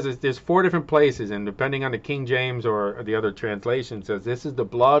what it says? Is there's 4 different places, and depending on the King James or the other translation, says this is the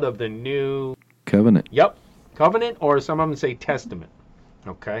blood of the new covenant. Yep. Covenant, or some of them say testament.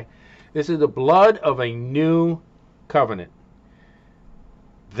 Okay? This is the blood of a new covenant.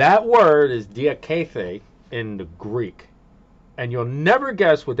 That word is diakathe in the Greek. And you'll never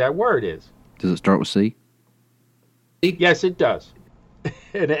guess what that word is. Does it start with C? Yes, it does.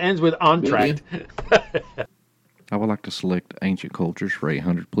 And it ends with ontract. I would like to select ancient cultures for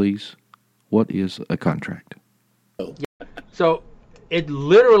 800, please. What is a contract? So it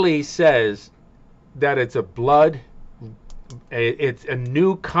literally says that it's a blood. It's a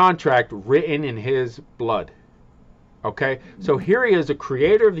new contract written in his blood. Okay? So here he is, the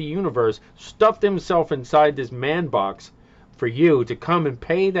creator of the universe, stuffed himself inside this man box for you to come and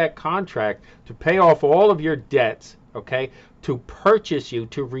pay that contract, to pay off all of your debts, okay? To purchase you,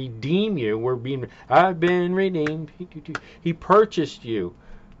 to redeem you. I've been redeemed. He purchased you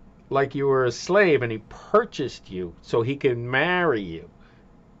like you were a slave, and he purchased you so he can marry you.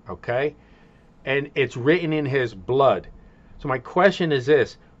 Okay? And it's written in his blood. So my question is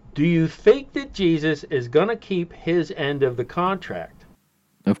this: do you think that Jesus is going to keep his end of the contract?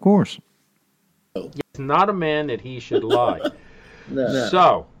 Of course. He's not a man that he should lie. No.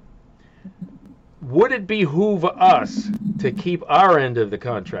 So, would it behoove us to keep our end of the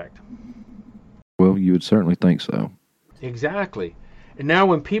contract? Well, you would certainly think so. Exactly. And now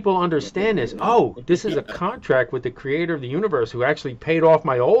when people understand this, oh, this is a contract with the creator of the universe who actually paid off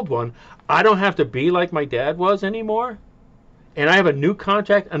my old one. I don't have to be like my dad was anymore. And I have a new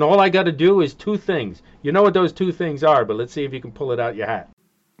contract, and all I got to do is 2 things. You know what those 2 things are, but let's see if you can pull it out your hat.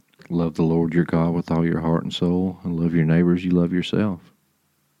 Love the Lord your God with all your heart and soul, and love your neighbors you love yourself.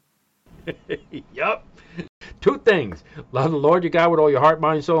 Yup. 2 things. Love the Lord your God with all your heart,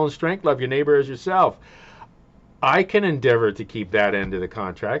 mind, soul, and strength. Love your neighbor as yourself. I can endeavor to keep that end of the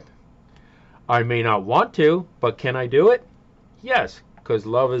contract. I may not want to, but can I do it? Yes, because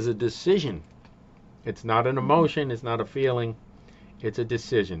love is a decision. It's not an emotion. It's not a feeling. It's a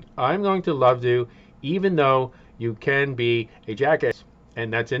decision. I'm going to love you even though you can be a jackass.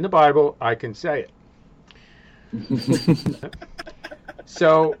 And that's in the Bible. I can say it.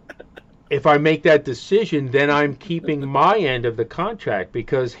 So if I make that decision, then I'm keeping my end of the contract,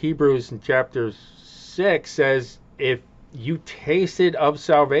 because Hebrews in chapter 6 says if you tasted of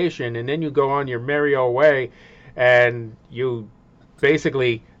salvation and then you go on your merry old way and you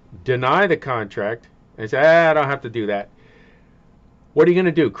basically deny the contract and say, I don't have to do that. What are you going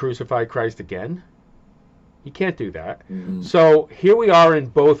to do? Crucify Christ again? You can't do that. Mm-hmm. So here we are in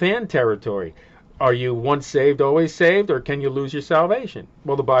both and territory. Are you once saved, always saved, or can you lose your salvation?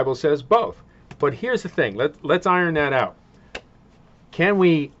 Well, the Bible says both. But here's the thing. Let's iron that out. Can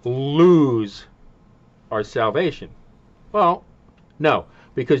we lose our salvation? Well, no.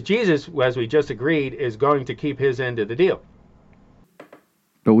 Because Jesus, as we just agreed, is going to keep his end of the deal.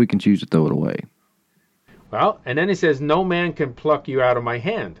 But we can choose to throw it away. Well, and then he says, no man can pluck you out of my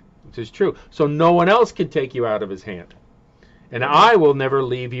hand, which is true. So no one else can take you out of his hand. And I will never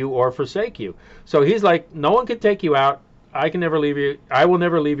leave you or forsake you. So he's like, no one can take you out. I can never leave you. I will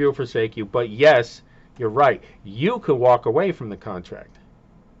never leave you or forsake you. But yes, you're right. You can walk away from the contract.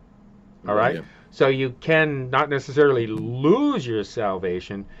 All right? Yeah. So you can not necessarily lose your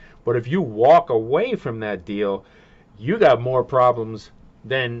salvation, but if you walk away from that deal, you got more problems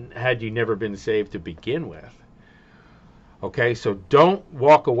than had you never been saved to begin with. Okay, so don't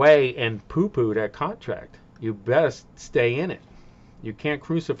walk away and poo-poo that contract. You best stay in it. You can't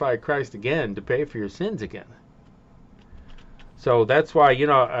crucify Christ again to pay for your sins again. So that's why,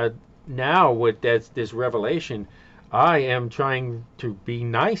 now with this revelation, I am trying to be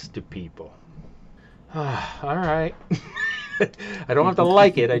nice to people. All right. I don't have to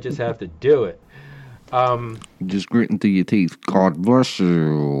like it. I just have to do it. Just gritting through your teeth. God bless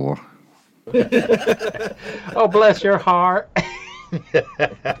you. Oh, bless your heart.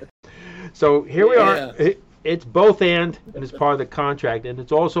 So here we are. It's both and it's part of the contract. And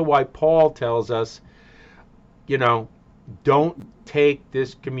it's also why Paul tells us, don't take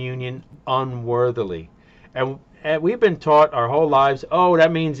this communion unworthily. And we've been taught our whole lives,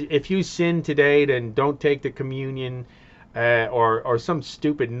 that means if you sin today, then don't take the communion or some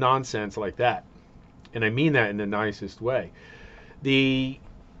stupid nonsense like that. And I mean that in the nicest way.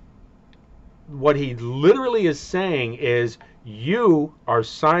 What he literally is saying is, you are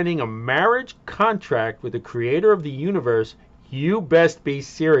signing a marriage contract with the creator of the universe. You best be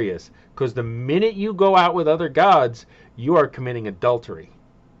serious, because the minute you go out with other gods, you are committing adultery.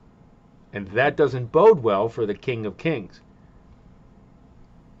 And that doesn't bode well for the King of Kings.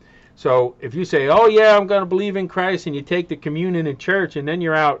 So if you say, oh yeah, I'm going to believe in Christ, and you take the communion in church, and then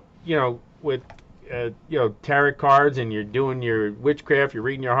you're out, with tarot cards, and you're doing your witchcraft, you're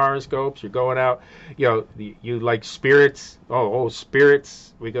reading your horoscopes, you're going out, you like spirits. Oh,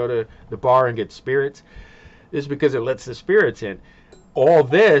 spirits. We go to the bar and get spirits. This is because it lets the spirits in. All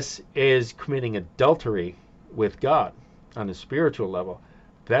this is committing adultery with God on a spiritual level.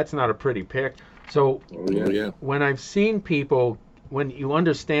 That's not a pretty pic. So when I've seen people, when you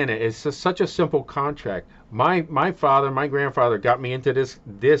understand it, it's just such a simple contract. My grandfather got me into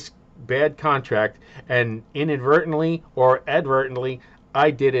this bad contract, and inadvertently or advertently,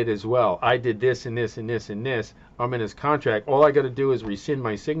 I did it as well. I did this and this and this and this. I'm in his contract. All I got to do is rescind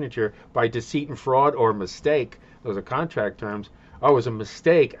my signature by deceit and fraud or mistake. Those are contract terms. Oh, it was a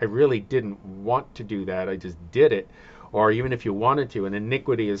mistake. I really didn't want to do that. I just did it. Or even if you wanted to, an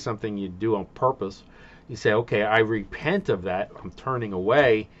iniquity is something you do on purpose. You say, okay, I repent of that. I'm turning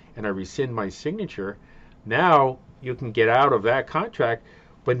away, and I rescind my signature. Now you can get out of that contract.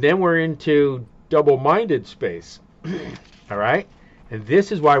 But then we're into double-minded space. All right? And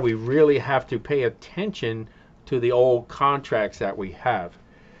this is why we really have to pay attention to the old contracts that we have.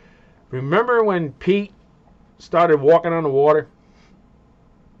 Remember when Pete started walking on the water?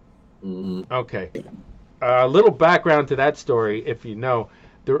 Mm-hmm. Okay. A little background to that story, if you know.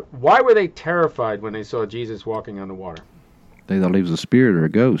 Why were they terrified when they saw Jesus walking on the water? They thought he was a spirit or a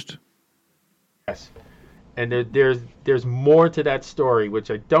ghost. Yes. And there's more to that story, which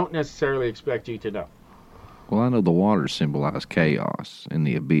I don't necessarily expect you to know. Well, I know the water symbolized chaos in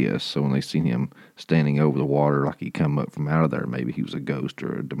the abyss, so when they seen him standing over the water like he come up from out of there, maybe he was a ghost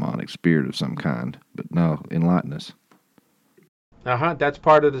or a demonic spirit of some kind. But no, enlighten us. That's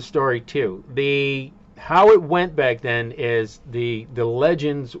part of the story too. How it went back then is the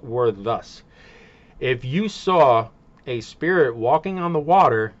legends were thus. If you saw a spirit walking on the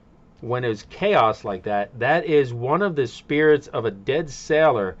water when it was chaos like that, that is one of the spirits of a dead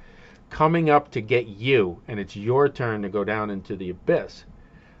sailor coming up to get you, and it's your turn to go down into the abyss.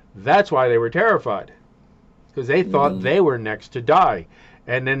 That's why they were terrified, because they thought they were next to die.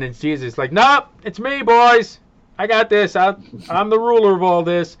 And then it's Jesus like, nope, it's me, boys. I got this. I'm the ruler of all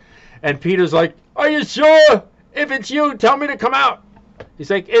this. And Peter's like, are you sure? If it's you, tell me to come out.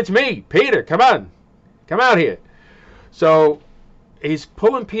 He's like, it's me, Peter. Come on. Come out here. So he's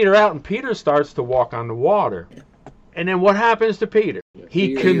pulling Peter out, and Peter starts to walk on the water. And then what happens to Peter?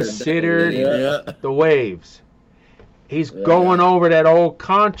 He considered the waves. He's going over that old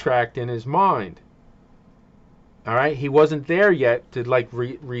contract in his mind. All right? He wasn't there yet to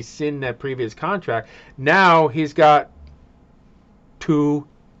rescind that previous contract. Now he's got 2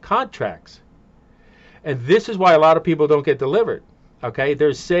 contracts. And this is why a lot of people don't get delivered. Okay?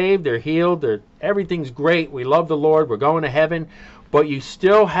 They're saved, they're healed, everything's great. We love the Lord, we're going to heaven. But you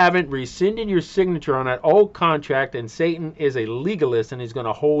still haven't rescinded your signature on that old contract, and Satan is a legalist, and he's going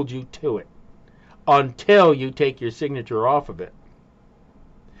to hold you to it until you take your signature off of it.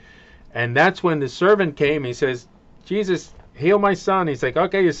 And that's when the servant came. He says, Jesus, heal my son. He's like,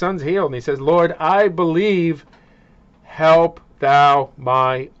 okay, your son's healed. And he says, Lord, I believe, help thou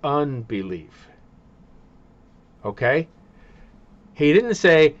my unbelief. Okay? He didn't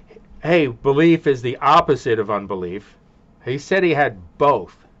say, hey, belief is the opposite of unbelief. He said he had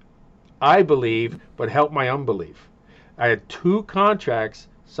both. I believe, but help my unbelief. I had 2 contracts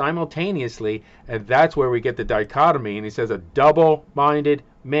simultaneously, and that's where we get the dichotomy. And he says a double-minded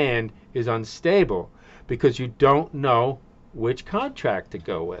man is unstable because you don't know which contract to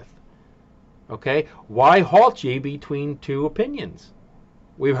go with. Okay? Why halt ye between 2 opinions?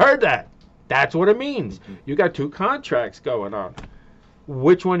 We've heard that. That's what it means. You got 2 contracts going on.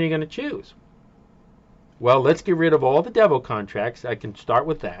 Which one are you going to choose? Well, let's get rid of all the devil contracts. I can start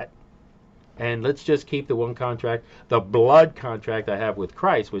with that. And let's just keep the one contract, the blood contract I have with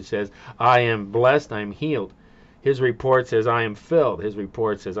Christ, which says, I am blessed, I am healed. His report says, I am filled. His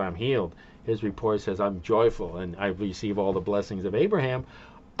report says, I'm healed. His report says, I'm joyful, and I receive all the blessings of Abraham.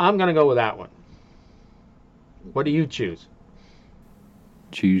 I'm going to go with that one. What do you choose?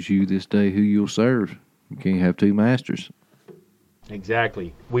 Choose you this day who you'll serve. You can't have two masters.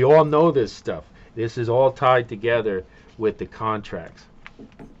 Exactly. We all know this stuff. This is all tied together with the contracts.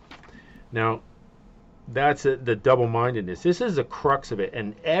 Now, that's the double-mindedness. This is the crux of it.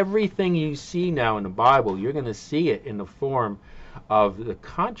 And everything you see now in the Bible, you're going to see it in the form of the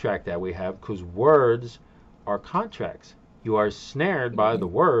contract that we have, because words are contracts. You are snared by the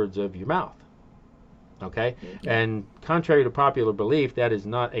words of your mouth. Okay? And contrary to popular belief, that is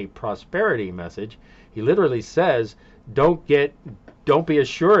not a prosperity message. He literally says, don't be a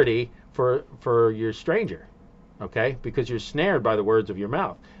surety for your stranger. Okay? Because you're snared by the words of your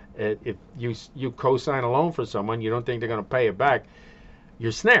mouth. If you co-sign a loan for someone, you don't think they're going to pay it back,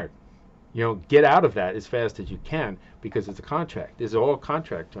 you're snared. Get out of that as fast as you can, because it's a contract. These are all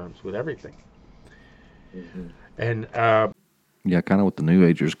contract terms with everything. Mm-hmm. And yeah, kind of what the New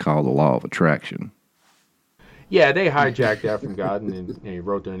Agers call the law of attraction. Yeah, they hijacked that from God and they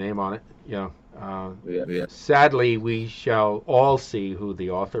wrote their name on it. Sadly, we shall all see who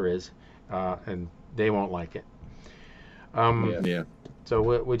the author is, and they won't like it.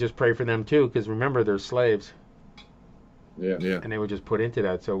 So we just pray for them too, because remember, they're slaves. Yeah. And they were just put into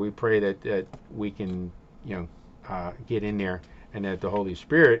that. So we pray that we can, get in there, and that the Holy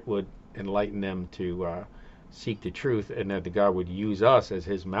Spirit would enlighten them to seek the truth, and that the God would use us as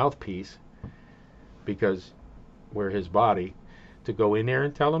His mouthpiece, because we're His body, to go in there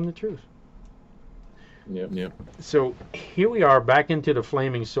and tell them the truth. Yep. So here we are back into the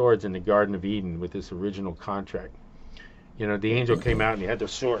flaming swords in the Garden of Eden with this original contract. The angel came out and he had the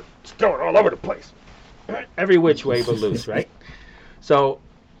sword. It's going all over the place. Every which way but loose, right? So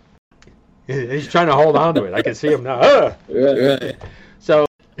he's trying to hold on to it. I can see him now. So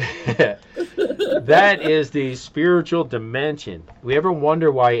that is the spiritual dimension. We ever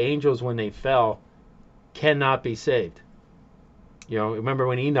wonder why angels, when they fell, cannot be saved? Remember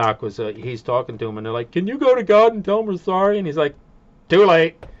when Enoch was, he's talking to him and they're like, can you go to God and tell him we're sorry? And he's like, too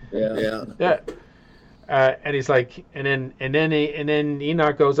late. Yeah. And he's like, and then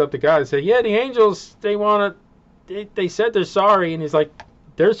Enoch goes up to God and says, yeah, the angels, they said they're sorry. And he's like,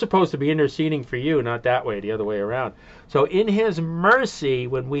 they're supposed to be interceding for you, not that way, the other way around. So in His mercy,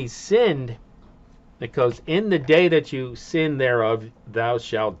 when we sinned, it goes, in the day that you sin thereof, thou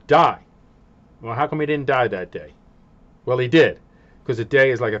shalt die. Well, how come He didn't die that day? Well, He did, because a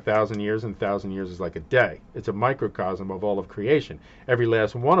day is like 1,000 years, and 1,000 years is like a day. It's a microcosm of all of creation. Every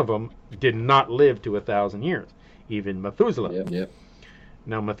last one of them did not live to 1,000 years, even Methuselah. Yep.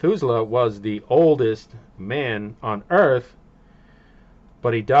 Now, Methuselah was the oldest man on earth,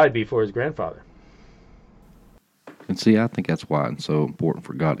 but he died before his grandfather. And see, I think that's why it's so important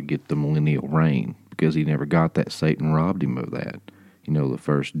for God to get the millennial reign, because He never got that. Satan robbed Him of that. The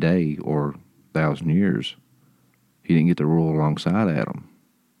first day or 1,000 years, He didn't get to rule alongside Adam.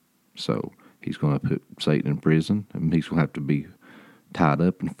 So He's going to put Satan in prison, and he's going to have to be tied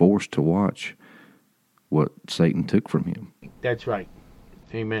up and forced to watch what Satan took from him. That's right.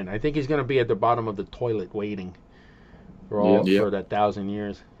 Amen. I think he's going to be at the bottom of the toilet waiting for for that 1,000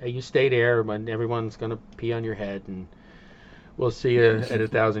 years. Hey, you stay there, but everyone's going to pee on your head, and we'll see you at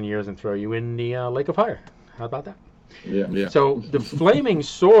 1,000 years and throw you in the lake of fire. How about that? Yeah. So the flaming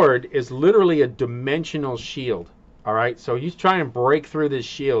sword is literally a dimensional shield. All right, so you try and break through this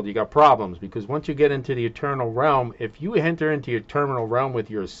shield, you got problems, because once you get into the eternal realm, if you enter into the eternal realm with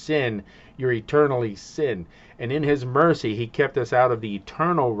your sin, you're eternally sin. And in His mercy, He kept us out of the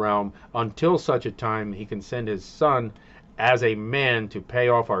eternal realm until such a time He can send His Son as a man to pay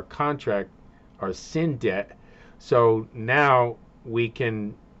off our contract, our sin debt. So now we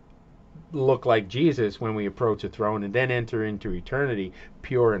can look like Jesus when we approach the throne, and then enter into eternity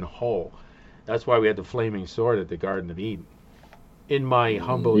pure and whole. That's why we had the flaming sword at the Garden of Eden, in my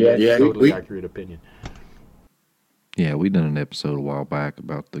humble yet totally accurate opinion. Yeah, we done an episode a while back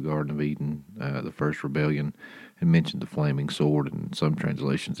about the Garden of Eden, the first rebellion, and mentioned the flaming sword. And in some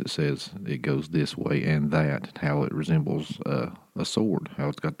translations it says it goes this way and that, how it resembles a sword, how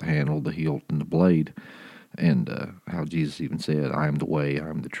it's got the handle, the hilt, and the blade, and how Jesus even said, I am the way, I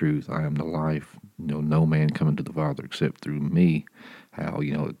am the truth, I am the life. No man coming to the Father except through me. How,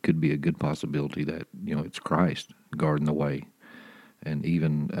 it could be a good possibility that, it's Christ guarding the way. And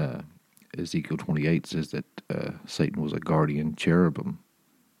even Ezekiel 28 says that Satan was a guardian cherubim.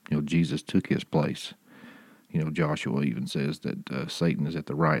 Jesus took his place. Joshua even says that Satan is at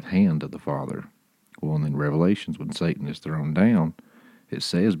the right hand of the Father. Well, and in Revelations, when Satan is thrown down, it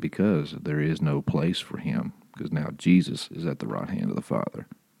says because there is no place for him, because now Jesus is at the right hand of the Father.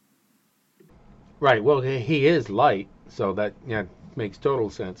 Right. Well, he is light, so that makes total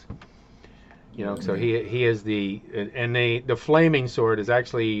sense. So he is the flaming sword is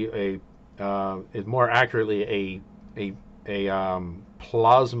actually is more accurately a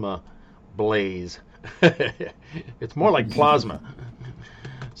plasma blaze. It's more like plasma.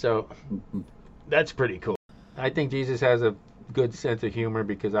 So that's pretty cool. I think Jesus has a good sense of humor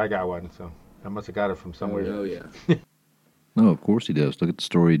because I got one, so I must have got it from somewhere. Oh yeah. No, of course he does. Look at the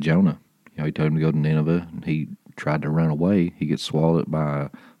story of Jonah. He told him to go to Nineveh, and he tried to run away. He gets swallowed by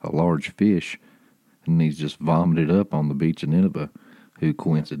a large fish, and he's just vomited up on the beach of Nineveh, who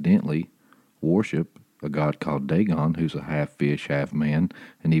coincidentally worship a god called Dagon, who's a half fish, half man,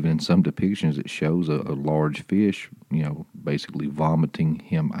 and even in some depictions it shows a large fish, basically vomiting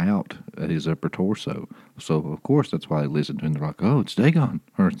him out at his upper torso. So, of course, that's why they listen to him. They're like, oh, it's Dagon,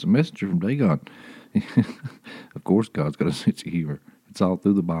 or it's a messenger from Dagon. Of course, God's got a sense of humor. It's all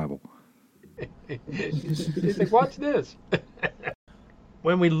through the Bible. He's like, watch this.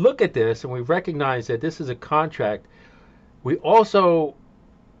 When we look at this and we recognize that this is a contract, we also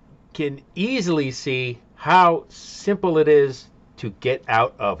can easily see how simple it is to get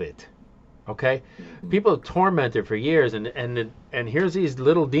out of it. Okay? People are tormented for years, and here's these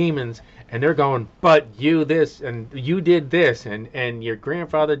little demons, and they're going, but you this, and you did this, and your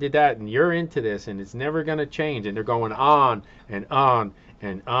grandfather did that, and you're into this, and it's never going to change. And they're going on and on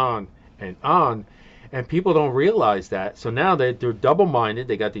and on and on. And people don't realize that. So now they're double-minded.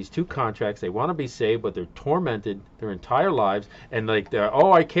 They got these two contracts. They want to be saved, but they're tormented their entire lives. And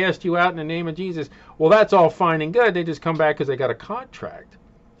I cast you out in the name of Jesus. Well, that's all fine and good. They just come back because they got a contract.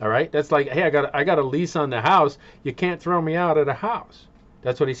 All right? That's like, hey, I got a lease on the house. You can't throw me out of the house.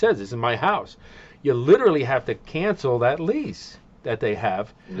 That's what he says. This is my house. You literally have to cancel that lease that they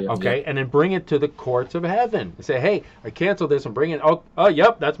have, okay, and then bring it to the courts of heaven. And say, hey, I canceled this and bring it. Oh,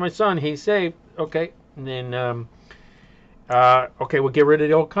 yep, that's my son. He's saved. Okay. And then, we'll get rid of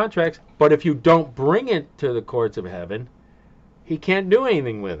the old contracts. But if you don't bring it to the courts of heaven, he can't do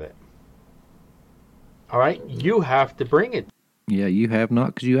anything with it. All right? You have to bring it. Yeah, you have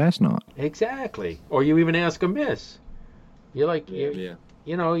not because you asked not. Exactly. Or you even ask amiss. You're like, you're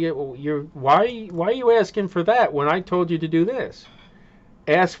why are you asking for that when I told you to do this?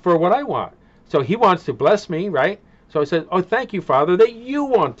 Ask for what I want. So he wants to bless me, right? So I said, oh, thank you, Father, that you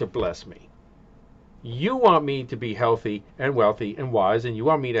want to bless me. You want me to be healthy and wealthy and wise, and you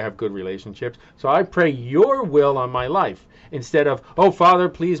want me to have good relationships. So I pray your will on my life instead of, oh, Father,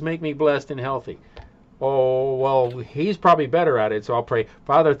 please make me blessed and healthy. Oh, well, he's probably better at it, so I'll pray,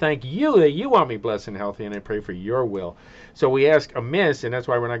 Father, thank you that you want me blessed and healthy, and I pray for your will. So we ask amiss, and that's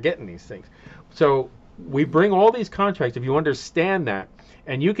why we're not getting these things. So we bring all these contracts, if you understand that,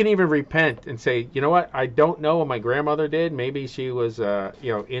 and you can even repent and say, you know what, I don't know what my grandmother did. Maybe she was,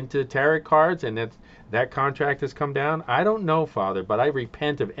 into tarot cards, and that contract has come down. I don't know, Father, but I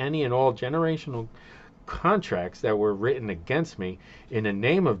repent of any and all generational contracts that were written against me in the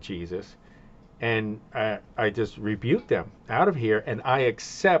name of Jesus. And I just rebuke them out of here, and I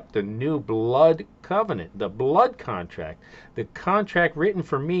accept the new blood covenant, the blood contract, the contract written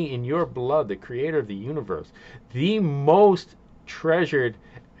for me in your blood, the creator of the universe, the most treasured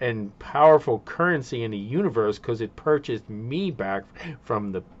and powerful currency in the universe because it purchased me back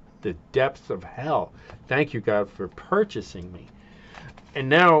from the depths of hell. Thank you, God, for purchasing me. And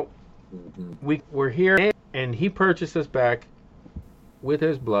now we're here, and he purchased us back with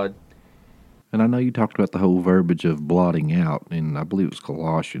his blood. And I know you talked about the whole verbiage of blotting out, and I believe it was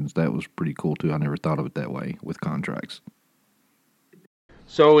Colossians. That was pretty cool, too. I never thought of it that way with contracts.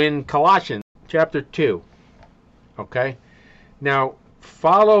 So in Colossians chapter 2, okay? Now,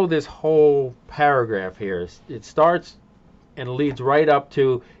 follow this whole paragraph here. It starts and leads right up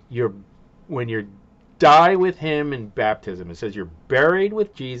to when you die with him in baptism. It says you're buried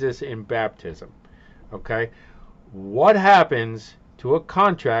with Jesus in baptism, okay? What happens to a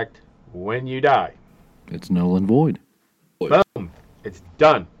contract when you die? It's null and void. Boom. It's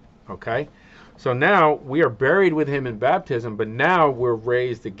done. Okay? So now we are buried with him in baptism, but now we're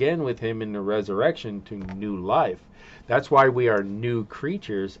raised again with him in the resurrection to new life. That's why we are new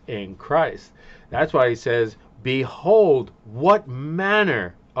creatures in Christ. That's why he says, behold, what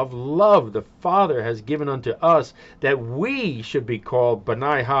manner of love the Father has given unto us, that we should be called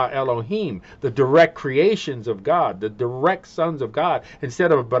B'nai Ha Elohim, the direct creations of God, the direct sons of God.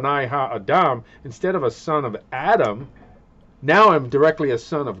 Instead of B'nai Ha Adam, instead of a son of Adam, now I'm directly a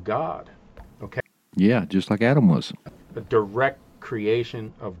son of God. Okay? Yeah, just like Adam was. A direct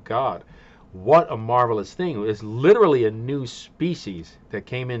creation of God. What a marvelous thing. It's literally a new species that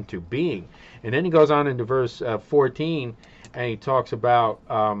came into being. And then he goes on into verse 14, and he talks about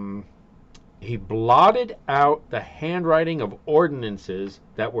he blotted out the handwriting of ordinances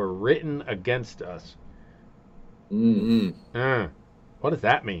that were written against us. What does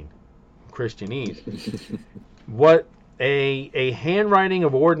that mean? Christianese. What a handwriting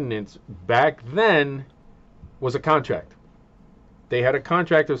of ordinance back then was a contract. They had a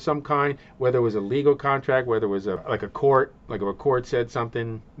contract of some kind, whether it was a legal contract, whether it was like a court, like if a court said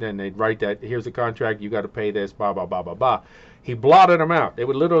something, then they'd write that, here's the contract, you got to pay this, blah, blah, blah, blah, blah. He blotted them out. They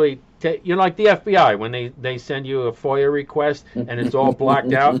would literally take, like the FBI, when they send you a FOIA request and it's all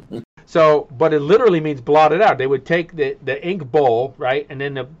blacked out. So, but it literally means blotted out. They would take the ink bowl, right, and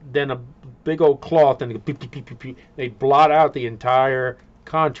then a big old cloth, and they'd blot out the entire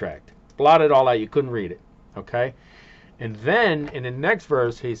contract. Blot it all out. You couldn't read it, okay? And then in the next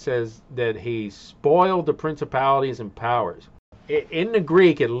verse, he says that he spoiled the principalities and powers. In the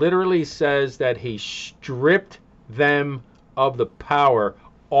Greek, it literally says that he stripped them of the power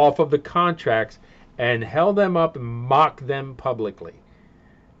off of the contracts and held them up and mocked them publicly.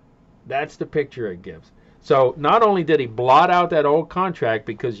 That's the picture it gives. So not only did he blot out that old contract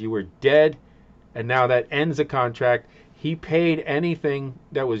because you were dead, and now that ends the contract, he paid anything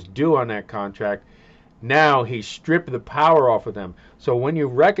that was due on that contract. Now he stripped the power off of them. So when you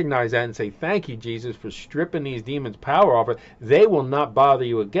recognize that and say, thank you, Jesus, for stripping these demons' power off, they will not bother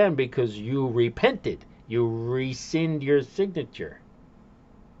you again because you repented. You rescind your signature.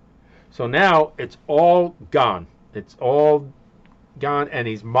 So now it's all gone. It's all gone, and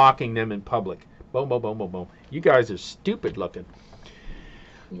he's mocking them in public. Boom, boom, boom, boom, boom. You guys are stupid looking.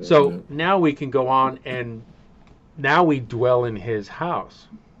 So now we can go on, and now we dwell in his house,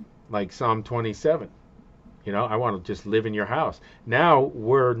 like Psalm 27. I want to just live in your house. Now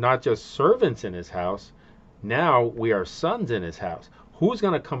we're not just servants in his house. Now we are sons in his house. Who's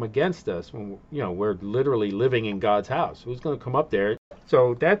going to come against us when we're literally living in God's house? Who's going to come up there?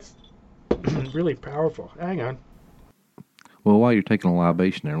 So that's really powerful. Hang on. Well, while you're taking a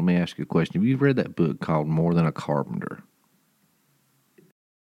libation there, let me ask you a question. Have you read that book called More Than a Carpenter?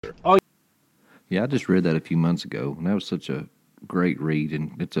 Oh, yeah, I just read that a few months ago, and that was such a great read,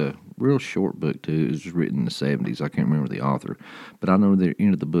 and it's a real short book, too. It was written in the 70s. I can't remember the author, but I know that at the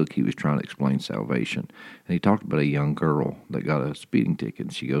end of the book, he was trying to explain salvation, and he talked about a young girl that got a speeding ticket,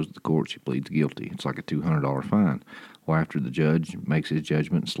 and she goes to the court, she pleads guilty. It's like a $200 fine. Well, after the judge makes his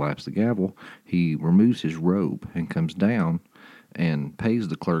judgment and slaps the gavel, he removes his robe and comes down and pays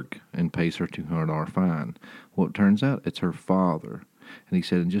the clerk and pays her $200 fine. Well, it turns out it's her father. And he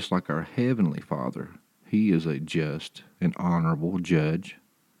said, and just like our heavenly Father, he is a just and honorable judge,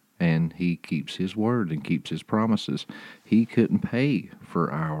 and he keeps his word and keeps his promises. He couldn't pay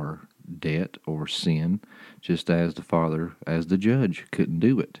for our debt or sin, just as the judge couldn't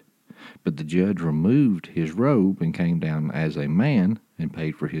do it. But the judge removed his robe and came down as a man and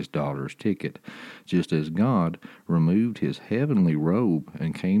paid for his daughter's ticket, just as God removed his heavenly robe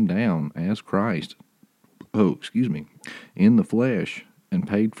and came down as Christ, in the flesh, and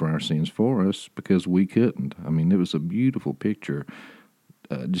paid for our sins for us because we couldn't. I mean, it was a beautiful picture,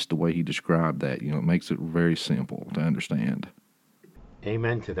 just the way he described that. It makes it very simple to understand.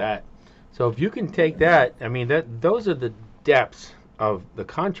 Amen to that. So if you can take that, I mean, those are the depths of the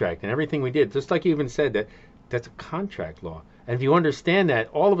contract and everything we did. Just like you even said, that's a contract law. And if you understand that,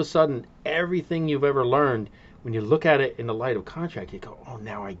 all of a sudden, everything you've ever learned, when you look at it in the light of contract, you go, oh,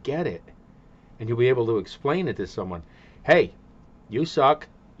 now I get it. And you'll be able to explain it to someone. Hey, you suck.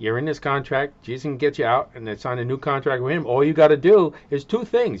 You're in this contract. Jesus can get you out and then sign a new contract with him. All you got to do is two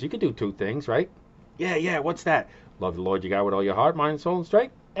things. You can do two things, right? Yeah, what's that? Love the Lord your God with all your heart, mind, soul, and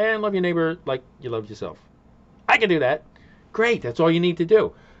strength, and love your neighbor like you love yourself. I can do that. Great. That's all you need to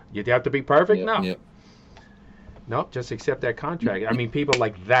do. You have to be perfect? No. Yep. No, just accept that contract. I mean, people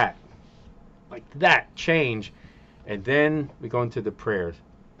like that change. And then we go into the prayers.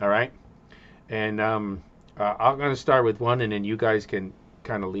 All right? And I'm going to start with one, and then you guys can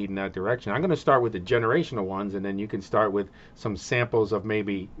kind of lead in that direction. I'm going to start with the generational ones, and then you can start with some samples of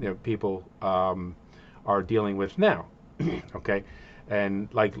maybe people are dealing with now. Okay? And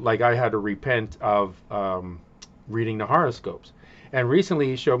like I had to repent of reading the horoscopes. And recently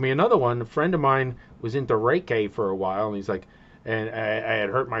he showed me another one. A friend of mine was into Reiki for a while, and he's like, and I had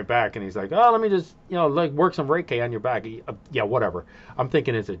hurt my back, and he's like, oh, let me just, work some Reiki on your back. Yeah, whatever. I'm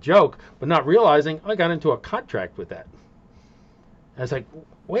thinking it's a joke, but not realizing I got into a contract with that. I was like,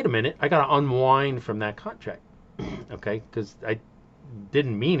 wait a minute, I got to unwind from that contract, okay? Because I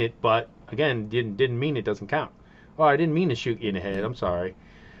didn't mean it, but Again, didn't mean it doesn't count. Oh, I didn't mean to shoot you in the head. I'm sorry.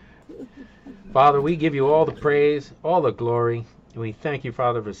 Father, we give you all the praise, all the glory, and we thank you,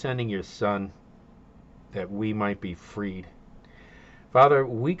 Father, for sending your Son that we might be freed. Father,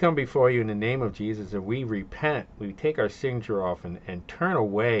 we come before you in the name of Jesus, and we repent. We take our signature off and turn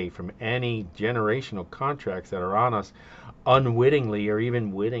away from any generational contracts that are on us unwittingly or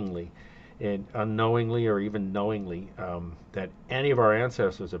even wittingly, and unknowingly or even knowingly, that any of our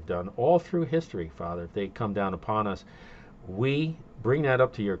ancestors have done all through history, Father. If they come down upon us, we bring that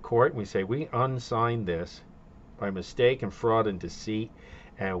up to your court, and we say, we unsigned this by mistake and fraud and deceit,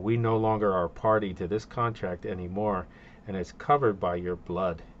 and we no longer are party to this contract anymore, and it's covered by your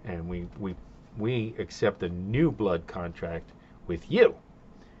blood, and we accept a new blood contract with you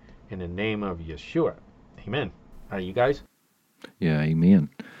in the name of Yeshua. Amen. Are you guys? Yeah, amen.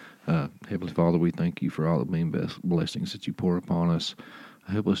 Heavenly Father, we thank you for all the many blessings that you pour upon us.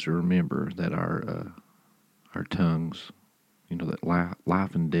 Help us to remember that our tongues, that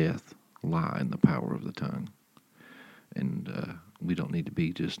life and death lie in the power of the tongue. And we don't need to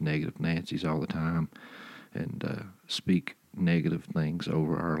be just negative Nancy's all the time and speak negative things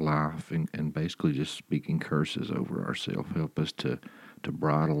over our life and basically just speaking curses over ourselves. Help us to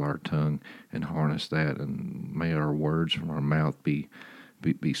bridle our tongue and harness that, and may our words from our mouth be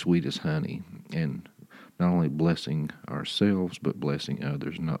sweet as honey, and not only blessing ourselves but blessing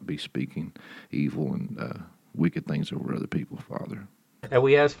others, not be speaking evil and wicked things over other people, Father. And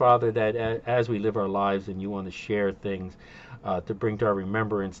we ask, Father, that as we live our lives and you want to share things to bring to our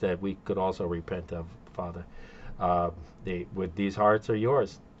remembrance that we could also repent of, Father, with these hearts are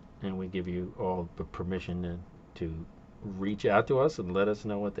yours, and we give you all the permission to reach out to us and let us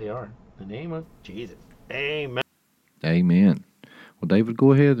know what they are. In the name of Jesus. Amen. Amen. Well, David,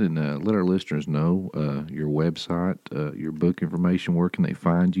 go ahead and let our listeners know your website, your book information, where can they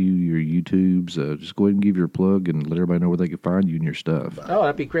find you, your YouTubes. Just go ahead and give your plug and let everybody know where they can find you and your stuff. Oh,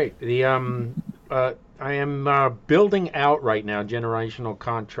 that'd be great. I am building out right now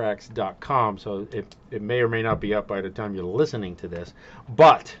generationalcontracts.com, so it may or may not be up by the time you're listening to this,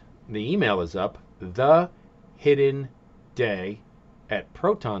 but the email is up,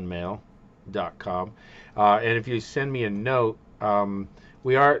 thehiddenday@protonmail.com, and if you send me a note,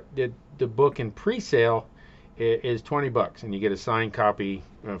 we are the book in pre-sale is $20, and you get a signed copy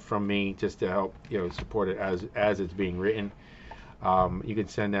from me just to help support it as it's being written. You can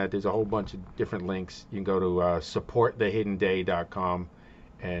send that. There's a whole bunch of different links. You can go to supportthehiddenday.com,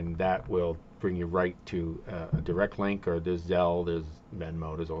 and that will bring you right to a direct link, or there's Zelle, there's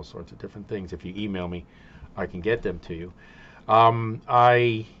Venmo, there's all sorts of different things. If you email me, I can get them to you.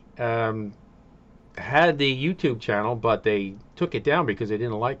 I had the YouTube channel, but they took it down because they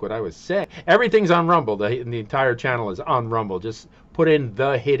didn't like what I was saying. Everything's on Rumble. The entire channel is on Rumble. Just put in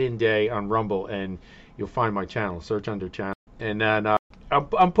The Hidden Day on Rumble, and you'll find my channel. Search under channel. And then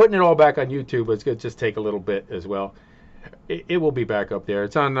I'm putting it all back on YouTube, but it's going to just take a little bit as well. It will be back up there.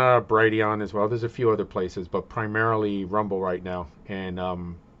 It's on Brighteon as well. There's a few other places, but primarily Rumble right now. And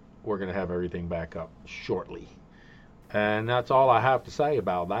we're going to have everything back up shortly. And that's all I have to say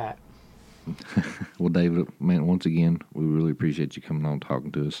about that. Well, David, man, once again, we really appreciate you coming on and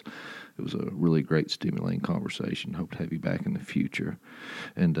talking to us. It was a really great, stimulating conversation. Hope to have you back in the future.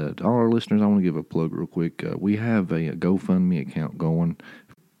 And to all our listeners, I want to give a plug real quick. We have a GoFundMe account going,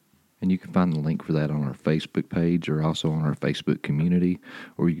 and you can find the link for that on our Facebook page or also on our Facebook community,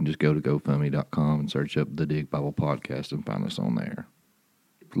 or you can just go to GoFundMe.com and search up the Dig Bible Podcast and find us on there.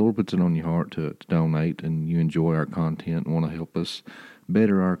 If the Lord puts it on your heart to donate and you enjoy our content and want to help us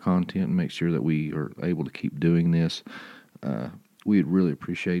better our content and make sure that we are able to keep doing this, we'd really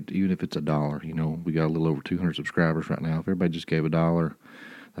appreciate, even if it's $1. We got a little over 200 subscribers right now. If everybody just gave $1,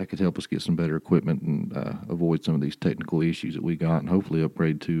 that could help us get some better equipment and avoid some of these technical issues that we got, and hopefully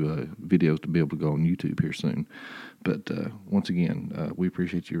upgrade to videos to be able to go on YouTube here soon. But once again, we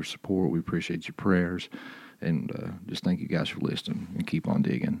appreciate your support. We appreciate your prayers, and just thank you guys for listening, and keep on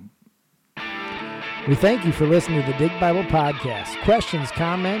digging. We thank you for listening to the Dig Bible Podcast. Questions,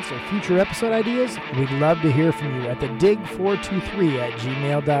 comments, or future episode ideas? We'd love to hear from you at the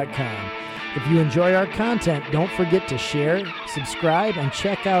dig423@gmail.com. If you enjoy our content, don't forget to share, subscribe, and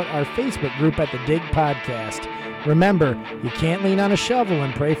check out our Facebook group at the Dig Podcast. Remember, you can't lean on a shovel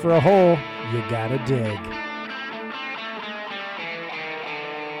and pray for a hole. You gotta dig.